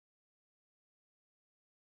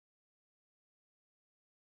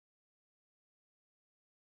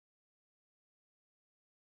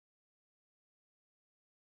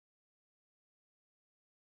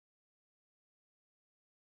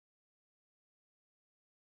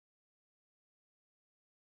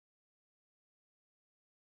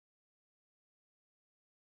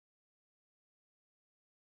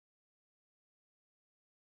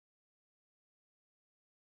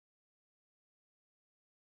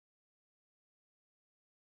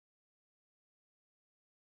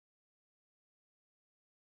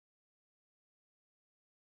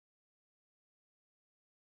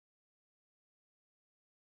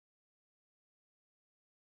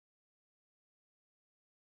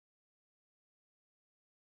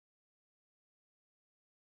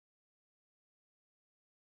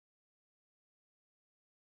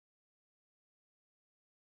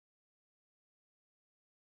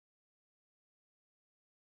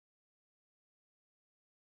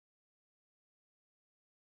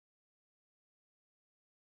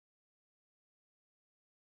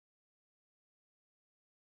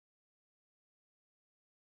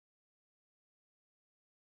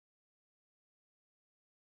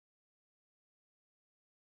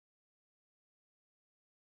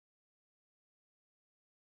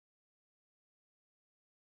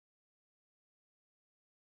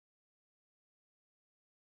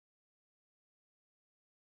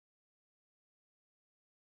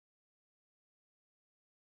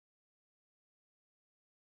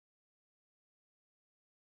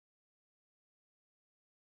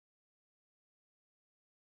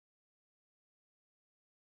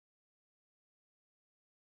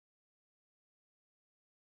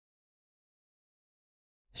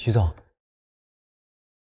徐总，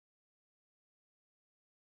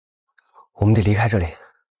我们得离开这里。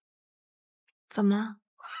怎么了？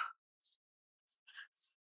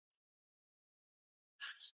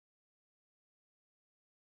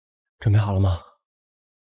准备好了吗？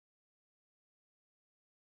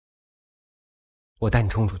我带你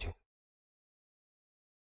冲出去。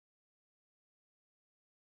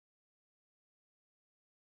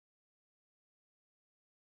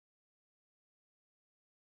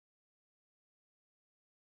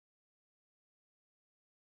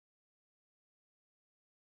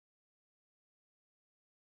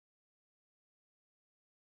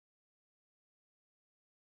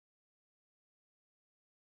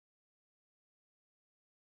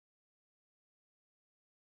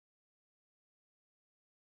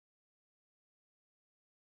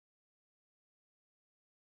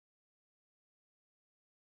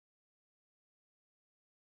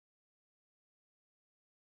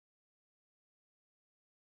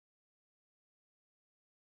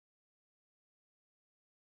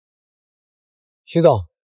徐总，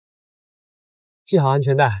系好安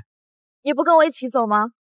全带。你不跟我一起走吗？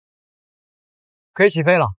可以起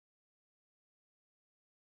飞了。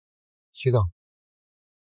徐总，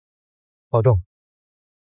保重。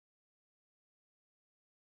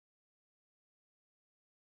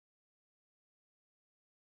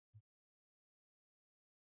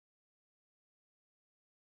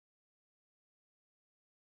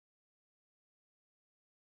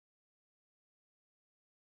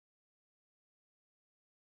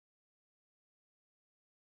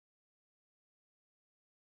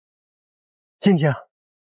静静，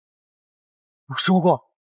我说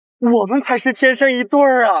过，我们才是天生一对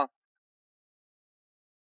儿啊！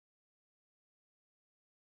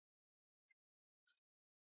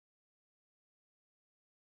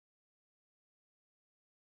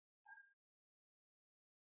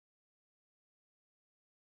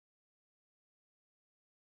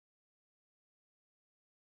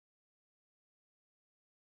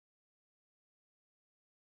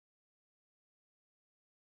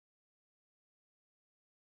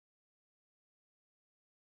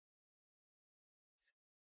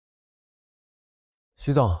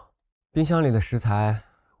徐总，冰箱里的食材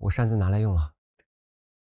我擅自拿来用了。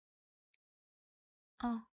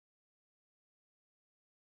嗯。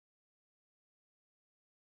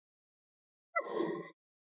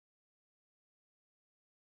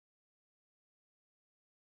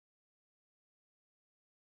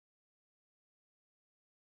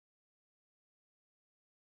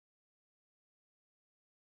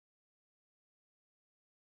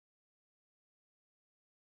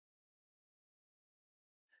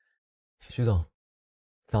徐总，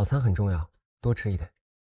早餐很重要，多吃一点。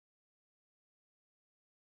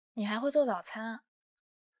你还会做早餐啊？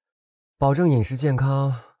保证饮食健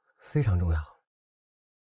康非常重要。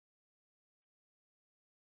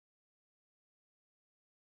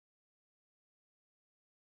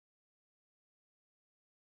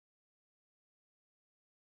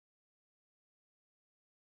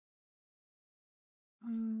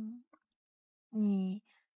你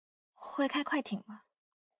会开快艇吗？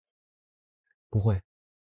不会。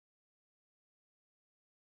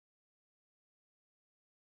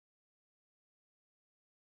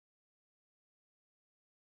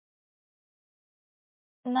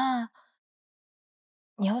那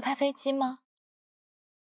你会开飞机吗？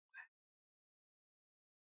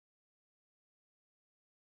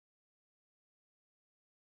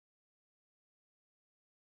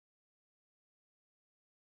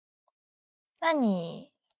那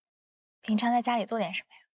你平常在家里做点什么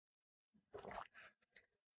呀？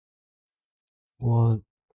我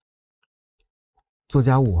做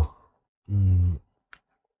家务，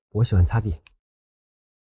我喜欢擦地。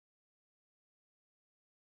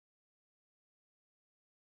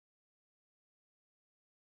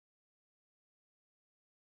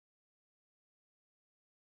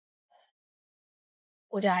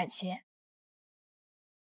5927，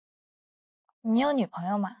你有女朋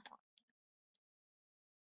友吗？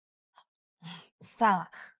算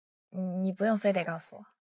了，你不用非得告诉我。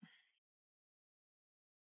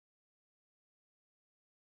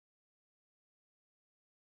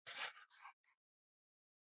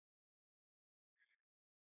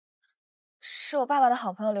是我爸爸的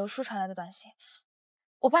好朋友刘叔传来的短信，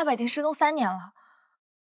我爸爸已经失踪3年了。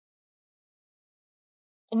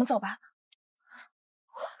我们走吧。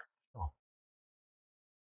哦，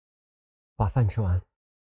把饭吃完。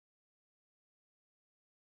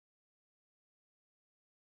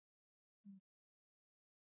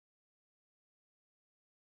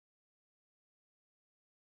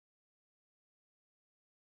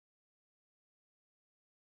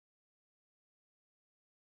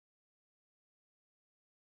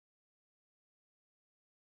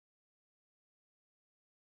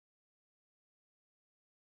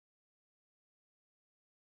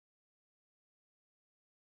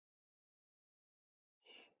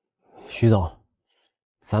徐总，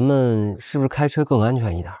咱们是不是开车更安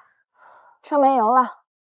全一点？车没油了。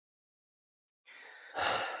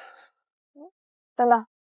等等，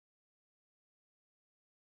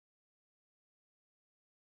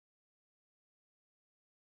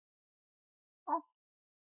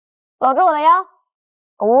搂住我的腰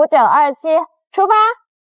，5927，出发！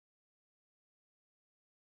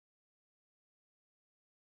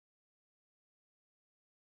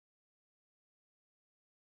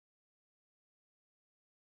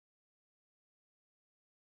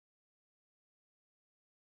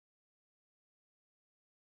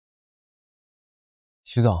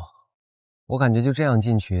徐总，我感觉就这样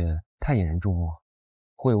进去太引人注目，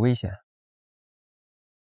会有危险。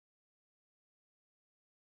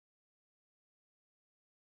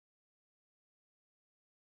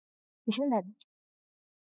你是哪？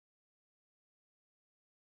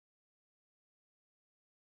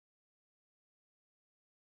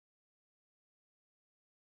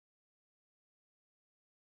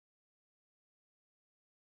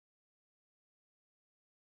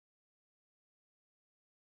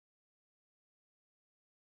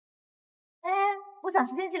哎，我想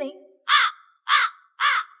吃冰淇淋。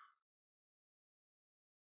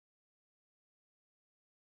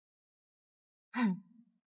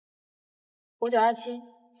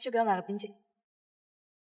5927，去给我买个冰淇淋。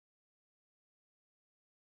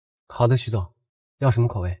好的，徐总，要什么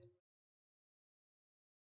口味？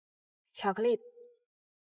巧克力。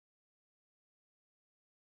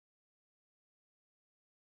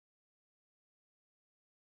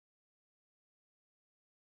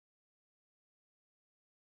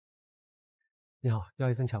你好，要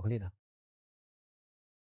一份巧克力的。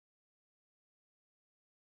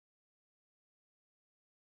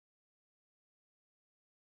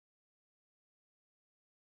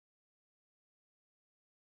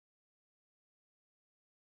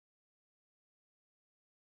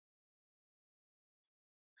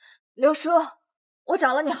刘叔，我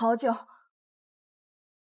找了你好久。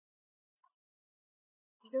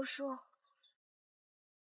刘叔，刘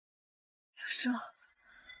叔，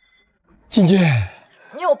静静，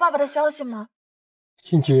你有爸爸的消息吗？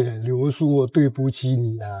静静，刘叔，我对不起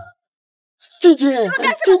你啊！静静，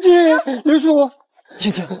静静，刘叔，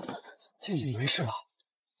静静，静静，你没事吧？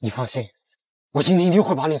你放心，我今天一定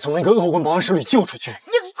会把你从那个恶棍保安手里救出去。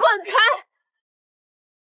你滚开！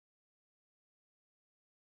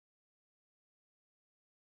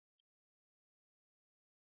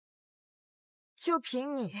就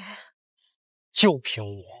凭你，就凭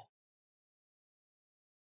我。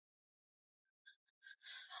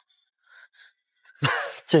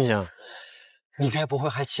静静，你该不会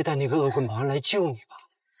还期待那个恶棍保安来救你吧？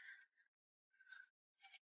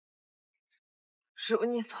如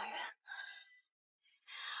你所愿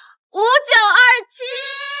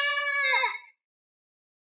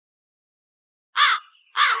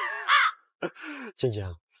，5927。静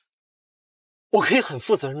静，我可以很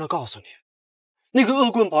负责任的告诉你，那个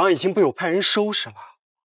恶棍保安已经被我派人收拾了，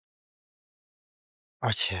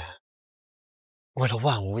而且为了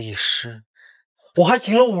万无一失，我还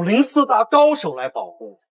请了504大高手来保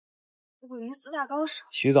护。504大高手？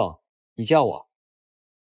徐总，你叫我？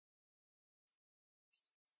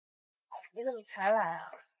你怎么才来啊？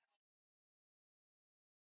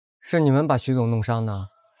是你们把徐总弄伤的？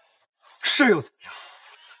是又怎么样？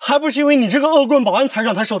还不是因为你这个恶棍保安才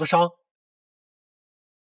让他受的伤。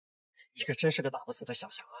你可真是个打不死的小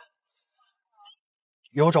强啊！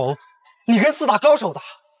有种你跟4大高手打！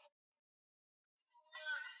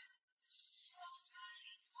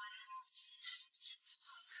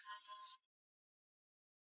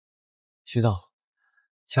徐总，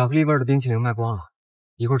巧克力味的冰淇淋卖光了，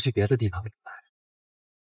一会儿去别的地方给你买。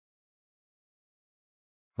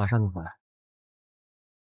马上就回来。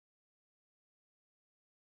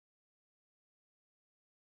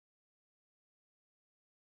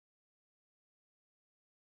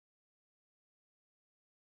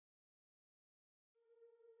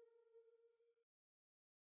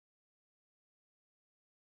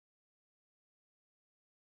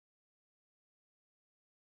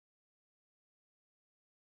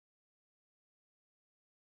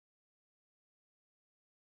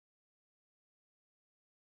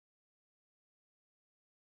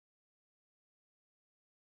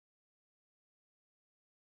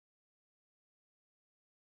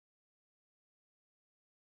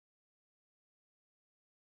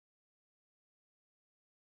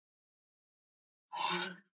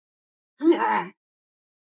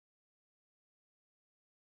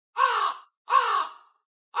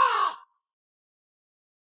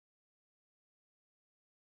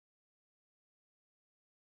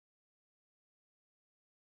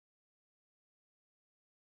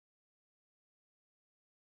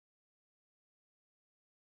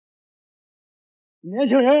年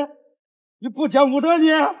轻人，你不讲武德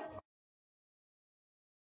你！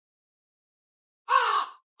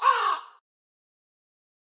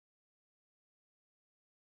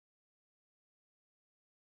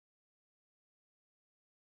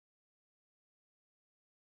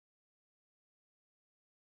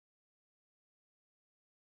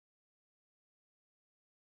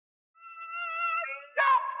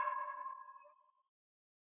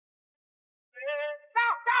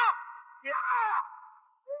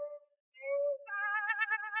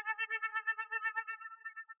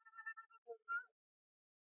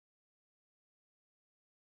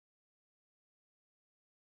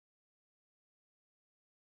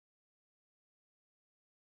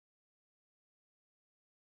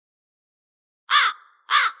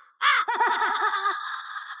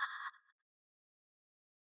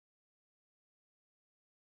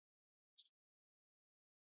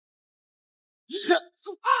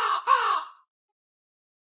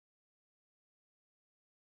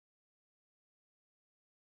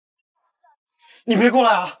你别过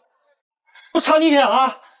来啊！我插你一眼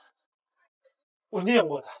啊！我练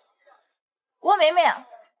过的。郭明明，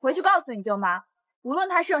回去告诉你舅妈，无论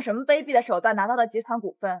她是用什么卑鄙的手段拿到的集团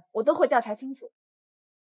股份，我都会调查清楚。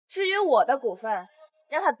至于我的股份，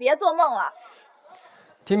让她别做梦了。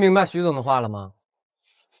听明白徐总的话了吗？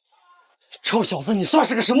臭小子，你算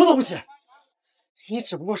是个什么东西？你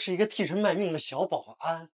只不过是一个替人卖命的小保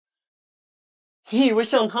安。你以为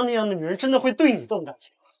像她那样的女人真的会对你动感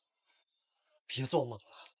情？别做梦了，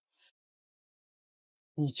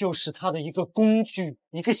你就是她的一个工具，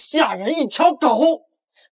一个下人，一条狗。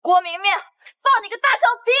郭明明，放你个大臭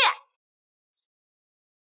屁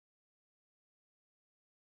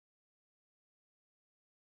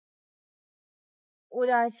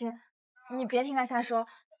！5927，你别听他瞎说，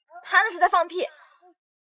他那是在放屁。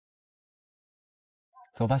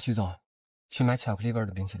走吧，徐总，去买巧克力味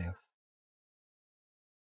的冰淇淋。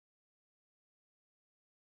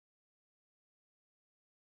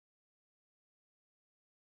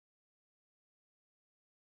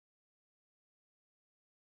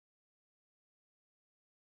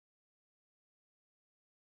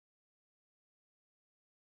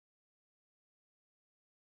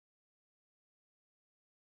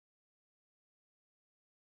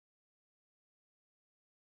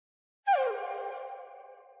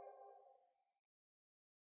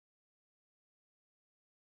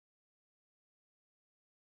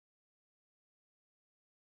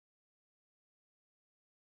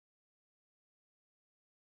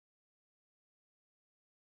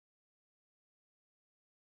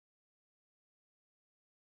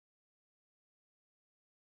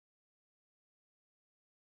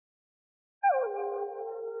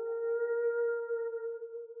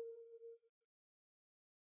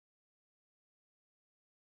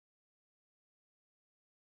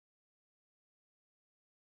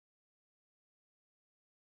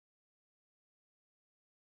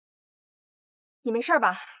你没事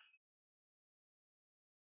吧？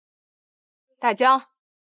大江，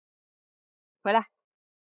回来。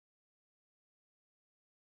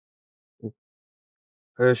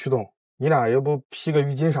徐总，你俩要不披个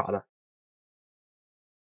浴巾啥的？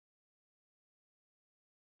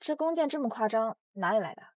这弓箭这么夸张，哪里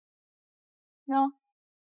来的？喏，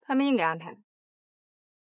潘明给安排的。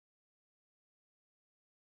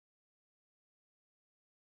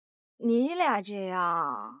你俩这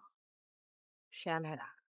样，谁安排的？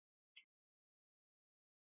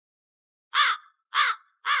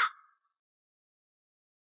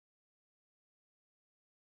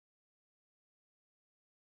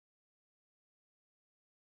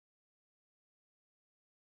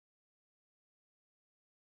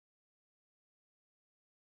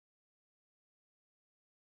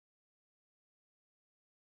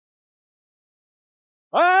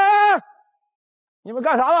哎，你们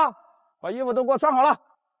干啥呢？把衣服都给我穿好了。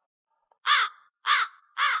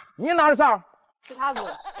你哪的事儿？是他做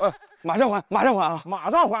的。马上还，马上还啊！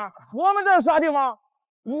马上还！我们这是啥地方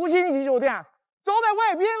？5星级酒店，招待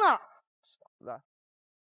外宾呢。来，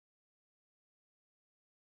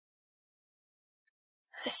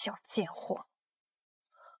小贱货，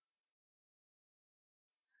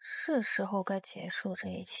是时候该结束这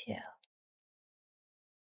一切了。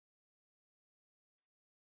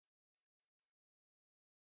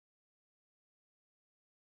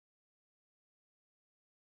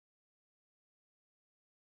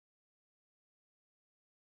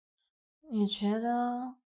你觉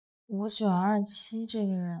得5927这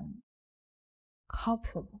个人靠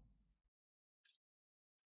谱不？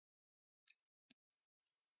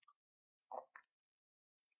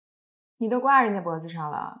你都挂人家脖子上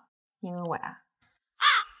了，你问我呀？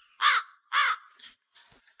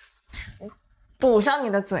堵上你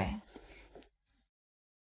的嘴！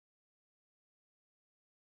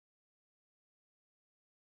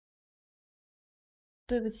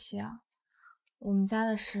对不起啊，我们家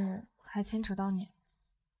的事还牵扯到你。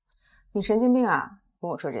你神经病啊！跟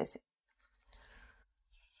我说这些。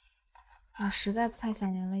实在不太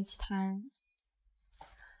想连累其他人。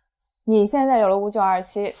你现在有了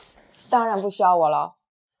5927，当然不需要我了。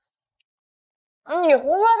你胡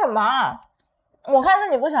说什么？我看是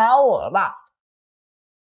你不想要我了吧？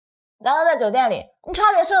刚刚在酒店里，你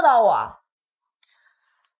差点射到我。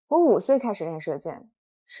我5岁开始练射箭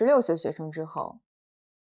，16岁学成之后，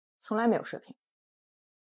从来没有射频。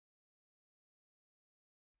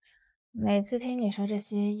每次听你说这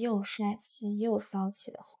些又帅气又骚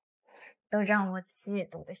气的话，都让我嫉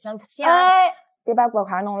妒的想呛。哎，别把果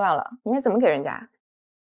盘弄乱了，你是怎么给人家？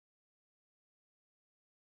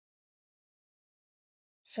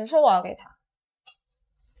谁说我要给他？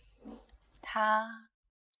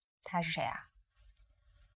他是谁啊？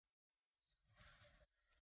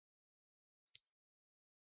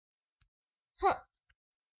哼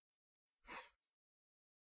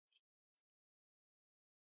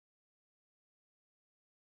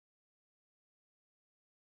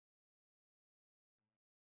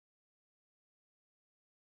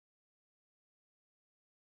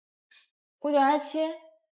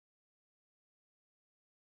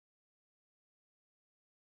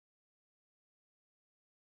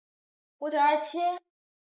！5927，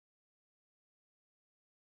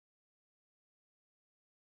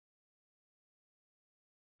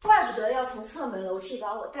怪不得要从侧门楼梯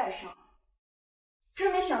把我带上，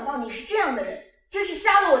真没想到你是这样的人，真是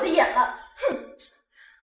瞎了我的眼了！哼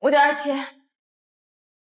！5927。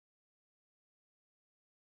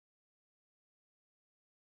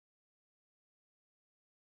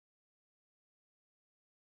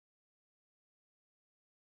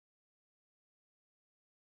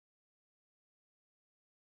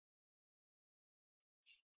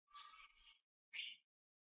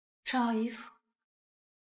穿好衣服，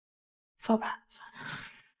走吧，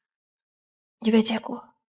预备结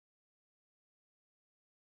果。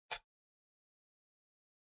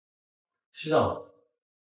师长，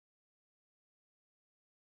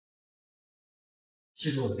记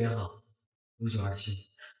住我的编号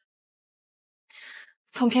5927。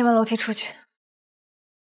从偏门楼梯出去。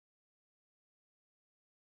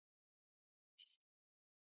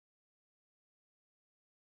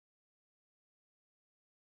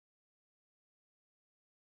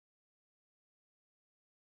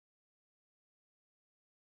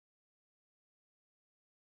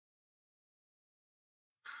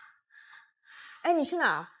哎，你去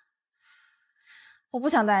哪儿？我不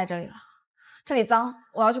想待在这里了，这里脏，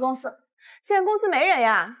我要去公司。现在公司没人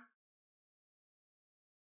呀。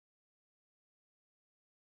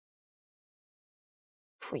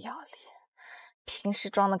不要脸，平时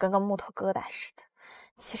装的跟个木头疙瘩似的，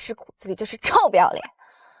其实骨子里就是臭不要脸，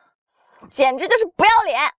简直就是不要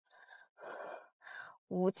脸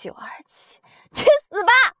！5927，去死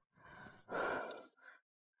吧！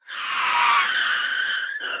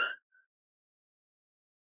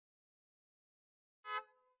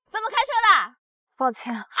怎么开车的？抱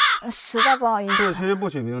歉，实在不好意思。市区不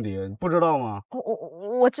许鸣笛，你不知道吗？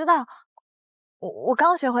我知道，我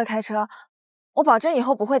刚学会开车，我保证以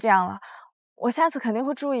后不会这样了。我下次肯定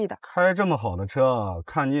会注意的。开这么好的车，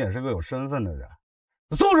看你也是个有身份的人，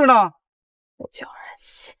素质呢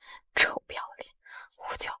？5927，臭不要脸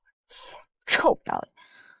！5927，臭不要脸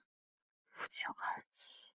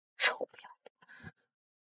！5927，臭不要脸！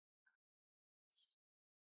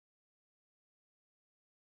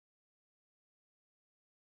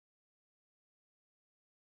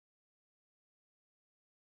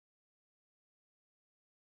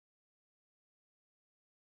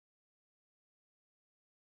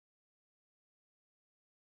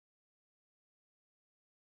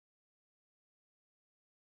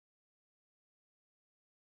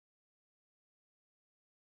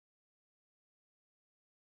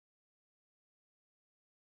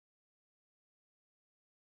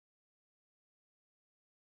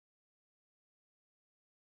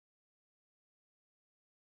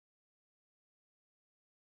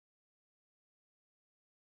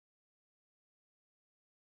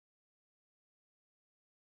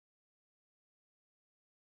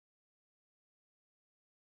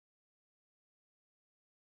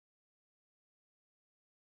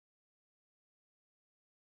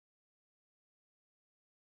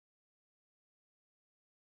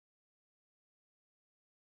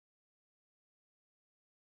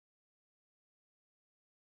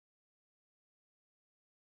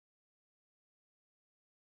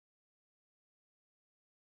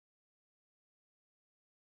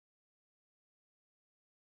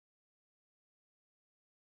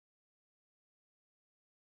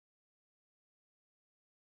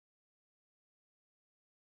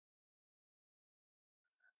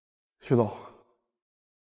徐总，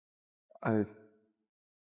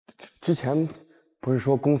之前不是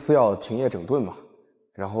说公司要停业整顿吗？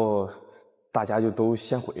然后大家就都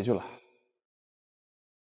先回去了。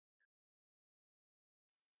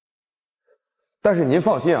但是您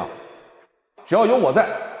放心啊，只要有我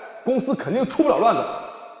在，公司肯定出不了乱子。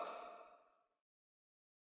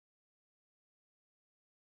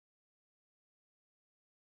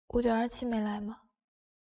5927没来吗？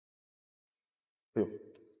哎呦！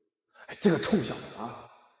这个臭小子啊，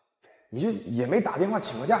你就也没打电话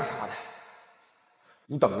请个假啥的，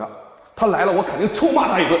你等着，他来了我肯定臭骂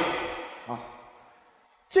他一顿啊！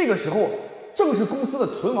这个时候正是公司的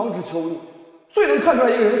存亡之秋，最能看出来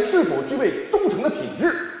一个人是否具备忠诚的品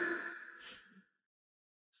质。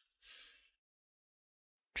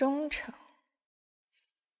忠诚。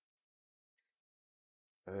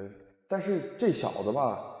但是这小子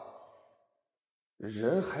吧，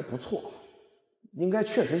人还不错。应该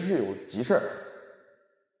确实是有急事儿，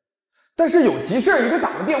但是有急事儿也得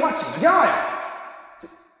打个电话请个假呀。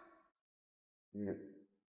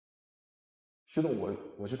徐总，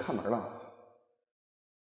我去看门了。